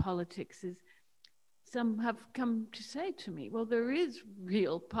identity politics is some have come to say to me, well, there is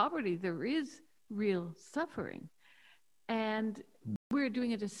real poverty, there is real suffering, and we're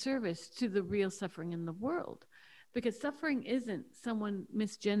doing a disservice to the real suffering in the world, because suffering isn't someone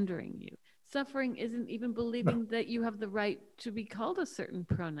misgendering you. Suffering isn't even believing that you have the right to be called a certain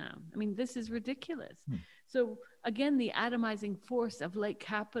pronoun. I mean, this is ridiculous. So again, the atomizing force of late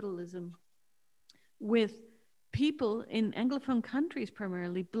capitalism with people in Anglophone countries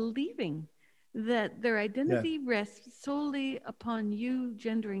primarily believing that their identity rests solely upon you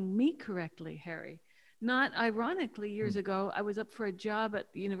gendering me correctly, Harry. Not ironically, years ago, I was up for a job at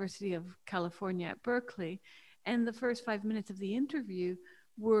the University of California at Berkeley, and the first 5 minutes of the interview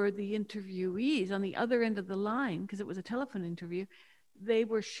were the interviewees on the other end of the line, because it was a telephone interview. They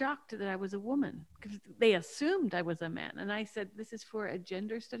were shocked that I was a woman, because they assumed I was a man. And I said, this is for a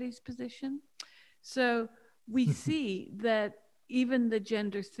gender studies position. So we see that even the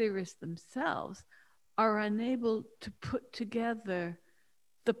gender theorists themselves are unable to put together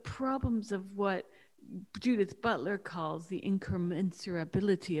the problems of what Judith Butler calls the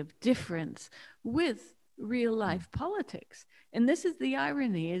incommensurability of difference with real life politics. And this is the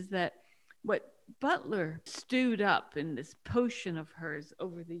irony, is that what Butler stewed up in this potion of hers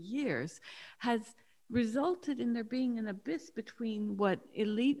over the years has resulted in there being an abyss between what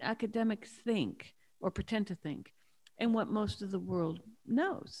elite academics think or pretend to think and what most of the world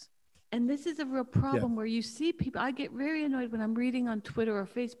knows. And this is a real problem where you see people, I get very annoyed when I'm reading on Twitter or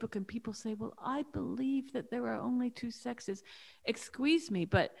Facebook and people say, well, I believe that there are only two sexes. Excuse me,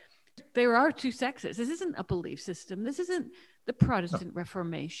 but there are two sexes. This isn't a belief system. This isn't the Protestant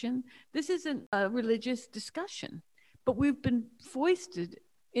Reformation. This isn't a religious discussion. But we've been foisted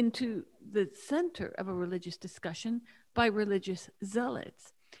into the center of a religious discussion by religious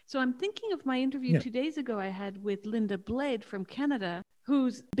zealots. So I'm thinking of my interview 2 days ago I had with Linda Blade from Canada,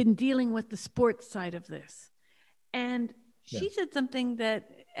 who's been dealing with the sports side of this. And she said something that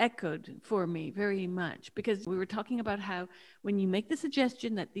echoed for me very much, because we were talking about how when you make the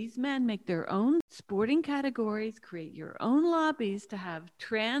suggestion that these men make their own sporting categories, create your own lobbies to have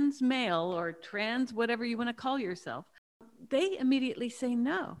trans male or trans whatever you want to call yourself, they immediately say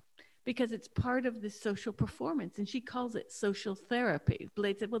no, because it's part of this social performance. And she calls it social therapy.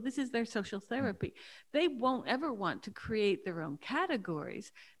 Blade said, well, this is their social therapy. They won't ever want to create their own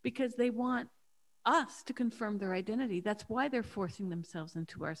categories because they want us to confirm their identity. That's why they're forcing themselves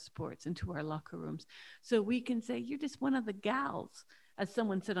into our sports, into our locker rooms. So we can say, you're just one of the gals. as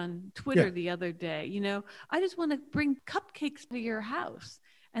someone said on Twitter Yeah. the other day. I just want to bring cupcakes to your house.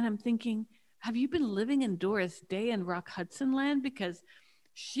 And I'm thinking, have you been living in Doris Day and Rock Hudson land? Because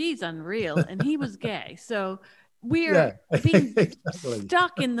she's unreal and he was gay. So we're being exactly.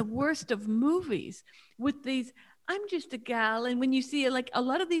 stuck in the worst of movies with these, I'm just a gal. And when you see like a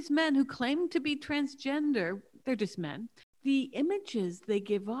lot of these men who claim to be transgender, they're just men. The images they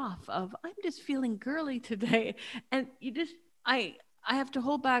give off of, I'm just feeling girly today. And I have to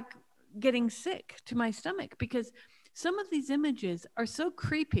hold back getting sick to my stomach because some of these images are so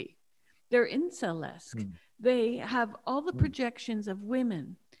creepy. They're incel-esque. They have all the projections of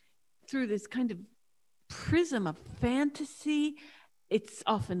women through this kind of prism of fantasy. It's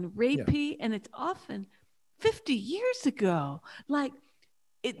often rapey, and it's often 50 years ago. Like,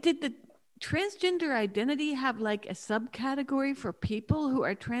 did the transgender identity have like a subcategory for people who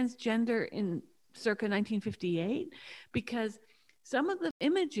are transgender in circa 1958? Because some of the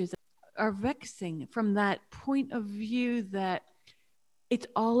images are vexing from that point of view that it's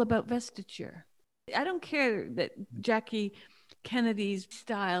all about vestiture. I don't care that Jackie Kennedy's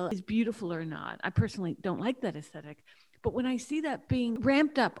style is beautiful or not. I personally don't like that aesthetic. But when I see that being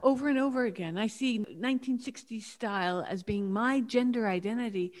ramped up over and over again, I see 1960s style as being my gender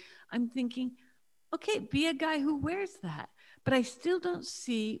identity, I'm thinking, okay, be a guy who wears that. But I still don't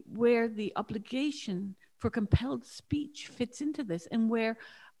see where the obligation for compelled speech fits into this and where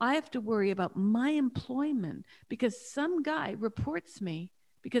I have to worry about my employment because some guy reports me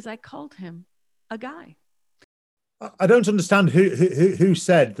because I called him a guy. I don't understand who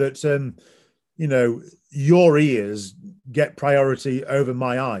said that, your ears get priority over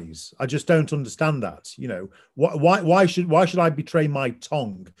my eyes. I just don't understand that. Why should I betray my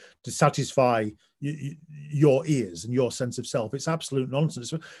tongue to satisfy your ears and your sense of self? It's absolute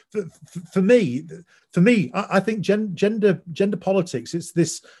nonsense. For me, I think gender politics, it's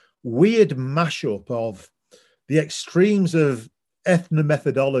this weird mashup of the extremes of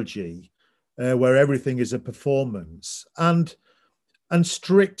ethnomethodology, where everything is a performance, and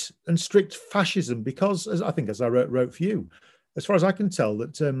strict fascism. Because as I wrote for you, as far as I can tell,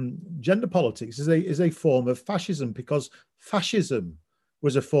 that gender politics is a form of fascism, because fascism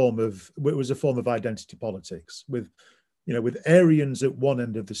was a form of identity politics with Aryans at one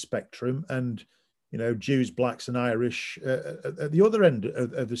end of the spectrum and Jews, blacks, and Irish at the other end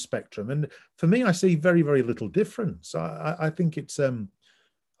of the spectrum. And for me, I see very, very little difference. I think it's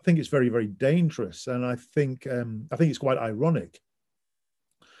very, very dangerous, and I think it's quite ironic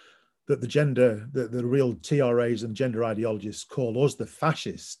that the real TRAs and gender ideologists call us the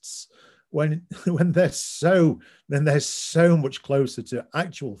fascists when they're so much closer to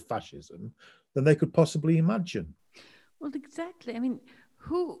actual fascism than they could possibly imagine. Well, exactly. I mean,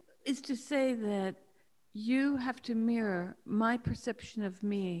 who is to say that you have to mirror my perception of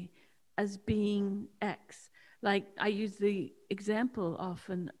me as being X? Like, I use the example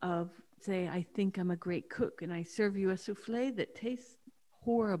often of, say, I think I'm a great cook and I serve you a souffle that tastes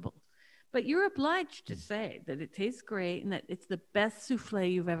horrible. But you're obliged to say that it tastes great and that it's the best souffle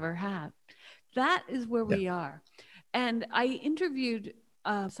you've ever had. That is where we are. And I interviewed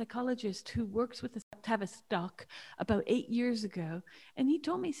a psychologist who works with the Tavistock about 8 years ago, and he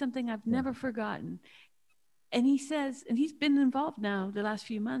told me something I've never forgotten. And he says, and he's been involved now the last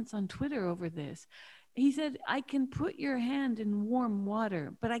few months on Twitter over this. He said, I can put your hand in warm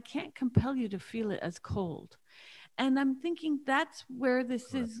water, but I can't compel you to feel it as cold. And I'm thinking that's where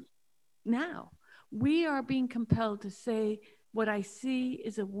this is now. We are being compelled to say what I see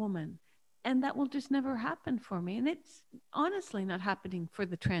is a woman, and that will just never happen for me. And it's honestly not happening for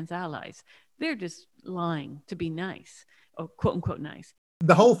the trans allies. They're just lying to be nice, or quote unquote nice.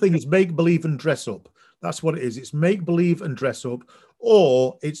 The whole thing is make believe and dress up. That's what it is. It's make believe and dress up,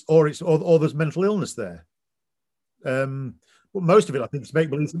 or there's mental illness there. But most of it, I think, is make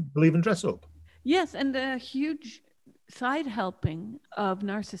believe and dress up. Yes, and a huge side helping of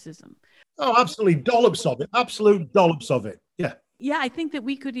narcissism. Oh, absolutely, dollops of it. Absolute dollops of it. Yeah. Yeah, I think that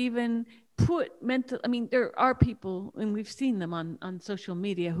we could even put there are people, and we've seen them on social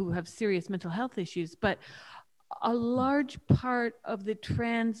media, who have serious mental health issues, but a large part of the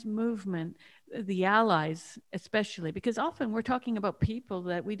trans movement, the allies especially, because often we're talking about people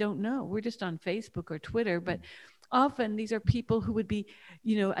that we don't know. We're just on Facebook or Twitter, but often these are people who would be,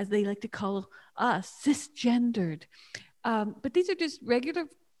 as they like to call us, cisgendered. But these are just regular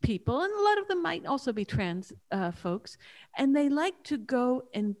people, and a lot of them might also be trans folks, and they like to go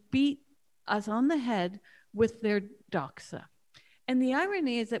and beat us on the head with their doxa. And the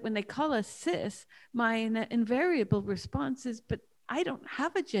irony is that when they call us cis, my invariable response is, but I don't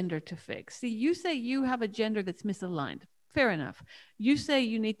have a gender to fix. See, you say you have a gender that's misaligned. Fair enough. You say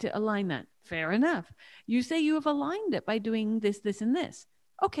you need to align that. Fair enough. You say you have aligned it by doing this, this, and this.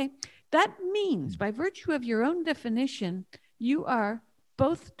 Okay. That means, by virtue of your own definition, you are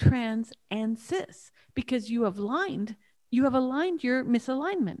both trans and cis, because you have aligned your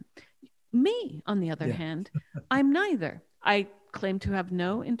misalignment. Me, on the other hand, I'm neither. I claim to have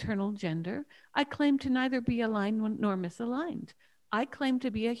no internal gender. I claim to neither be aligned nor misaligned. I claim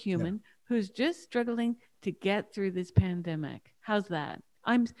to be a human who's just struggling to get through this pandemic. How's that?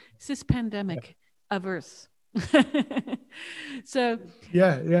 I'm cis pandemic averse. So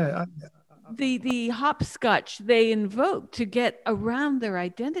the hopscotch they invoke to get around their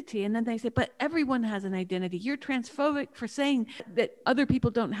identity, and then they say, but everyone has an identity. You're transphobic for saying that other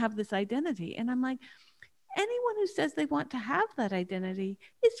people don't have this identity. And I'm like, anyone who says they want to have that identity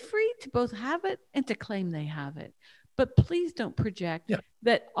is free to both have it and to claim they have it. But please don't project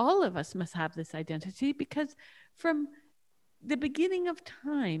that all of us must have this identity, because from the beginning of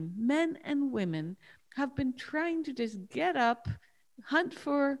time, men and women have been trying to just get up, hunt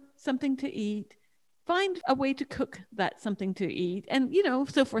for something to eat, find a way to cook that something to eat, and,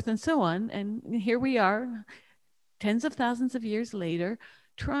 so forth and so on. And here we are, tens of thousands of years later,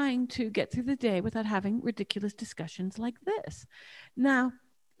 trying to get through the day without having ridiculous discussions like this. Now,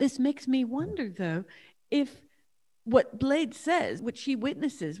 this makes me wonder, though, if what Blade says, what she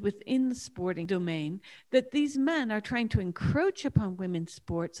witnesses within the sporting domain, that these men are trying to encroach upon women's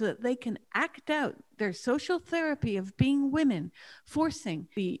sport so that they can act out their social therapy of being women, forcing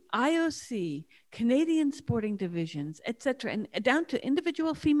the IOC, Canadian sporting divisions, etc., and down to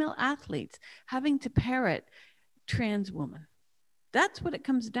individual female athletes having to parrot trans woman. That's what it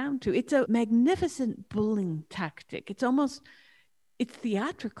comes down to. It's a magnificent bullying tactic. It's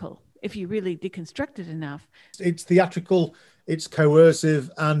theatrical, if you really deconstruct it enough. It's theatrical, it's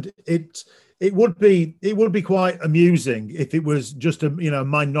coercive, and it would be quite amusing if it was just a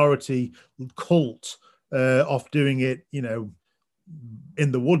minority cult off doing it,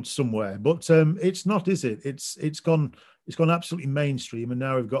 in the woods somewhere. But it's not, is it? It's gone absolutely mainstream, and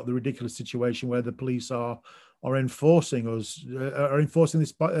now we've got the ridiculous situation where the police are enforcing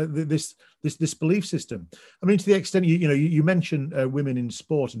this belief system. I mean, to the extent you mentioned women in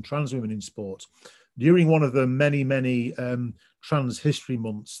sport and trans women in sport. During one of the many trans history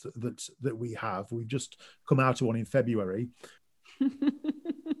months that we've just come out of one in February.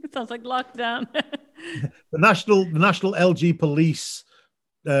 It sounds like lockdown. the national LG Police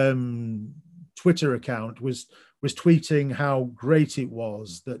Twitter account was tweeting how great it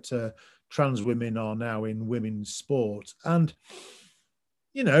was that trans women are now in women's sport. And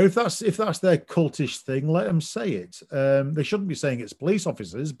if that's their cultish thing, let them say it. They shouldn't be saying it's police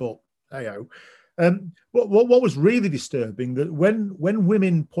officers, but hey-o. What was really disturbing, that when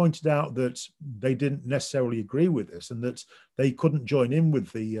women pointed out that they didn't necessarily agree with this and that they couldn't join in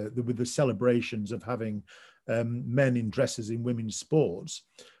with the celebrations of having men in dresses in women's sports,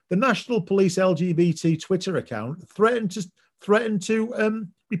 the National Police LGBT Twitter account threatened to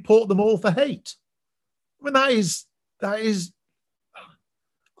report them all for hate. I mean, that is.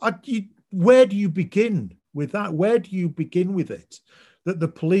 Where do you begin with that? Where do you begin with it? That the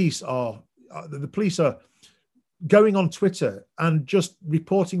police are going on Twitter and just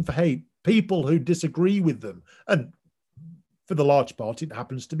reporting for hate people who disagree with them, and for the large part, it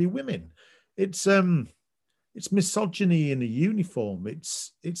happens to be women. It's misogyny in a uniform.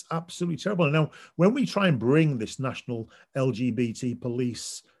 It's absolutely terrible. And now, when we try and bring this national LGBT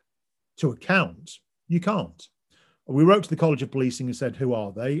police to account, you can't. We wrote to the College of Policing and said, who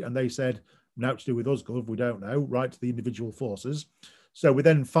are they? And they said, now to do with us, Gov, we don't know. Write to the individual forces. So we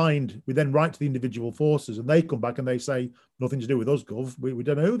then write to the individual forces, and they come back and they say, nothing to do with us, Gov. We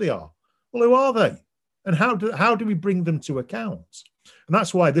don't know who they are. Well, who are they? And how do we bring them to account? And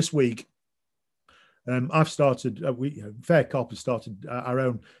that's why this week, I've started, Fair Cop has started our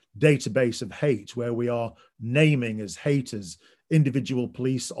own database of hate, where we are naming as haters individual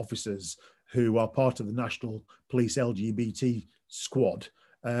police officers who are part of the National Police LGBT squad.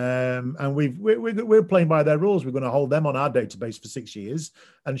 And we're playing by their rules. We're going to hold them on our database for 6 years.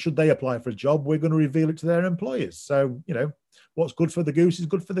 And should they apply for a job, we're going to reveal it to their employers. So, what's good for the goose is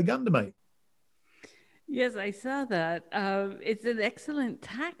good for the gander, mate. Yes, I saw that. It's an excellent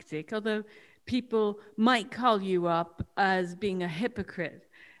tactic, although people might call you up as being a hypocrite,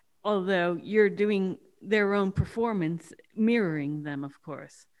 although you're doing their own performance, mirroring them, of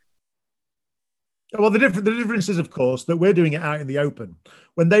course. Well, the difference is, of course, that we're doing it out in the open.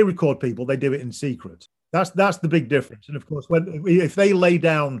 When they record people, they do it in secret. That's the big difference. And of course, if they lay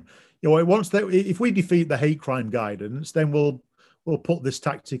down, if we defeat the hate crime guidance, then we'll put this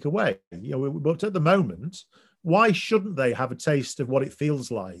tactic away. But at the moment, why shouldn't they have a taste of what it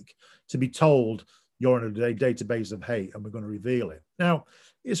feels like to be told you're in a database of hate and we're going to reveal it? Now,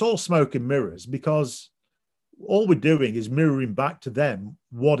 it's all smoke and mirrors, because all we're doing is mirroring back to them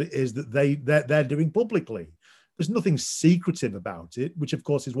what it is that they're doing publicly. There's nothing secretive about it, which of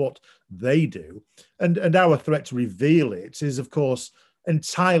course is what they do. And our threat to reveal it is, of course,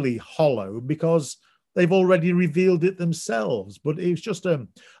 entirely hollow, because they've already revealed it themselves. But it's just,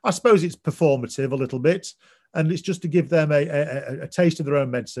 I suppose it's performative a little bit. And it's just to give them a taste of their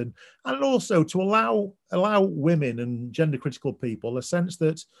own medicine, and also to allow women and gender critical people a sense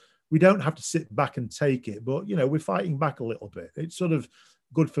that we don't have to sit back and take it, but, you know, we're fighting back a little bit. It's sort of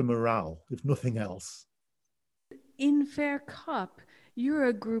good for morale, if nothing else. In Fair Cop, you're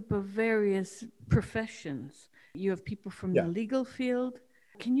a group of various professions. You have people from the legal field.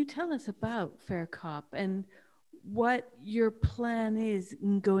 Can you tell us about Fair Cop and what your plan is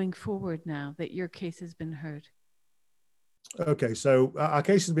going forward now that your case has been heard? Okay, so our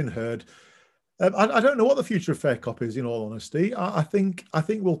case has been heard. I don't know what the future of Fair Cop is, in all honesty. I think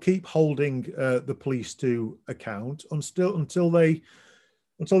we'll keep holding the police to account until they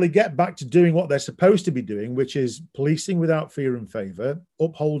get back to doing what they're supposed to be doing, which is policing without fear and favour,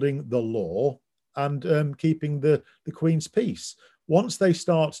 upholding the law, and keeping the Queen's peace. Once they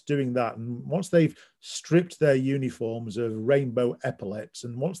start doing that, and once they've stripped their uniforms of rainbow epaulets,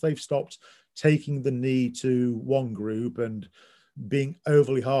 and once they've stopped taking the knee to one group and being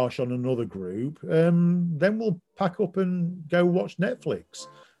overly harsh on another group, then we'll pack up and go watch Netflix.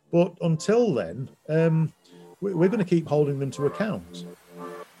 But until then, we're going to keep holding them to account.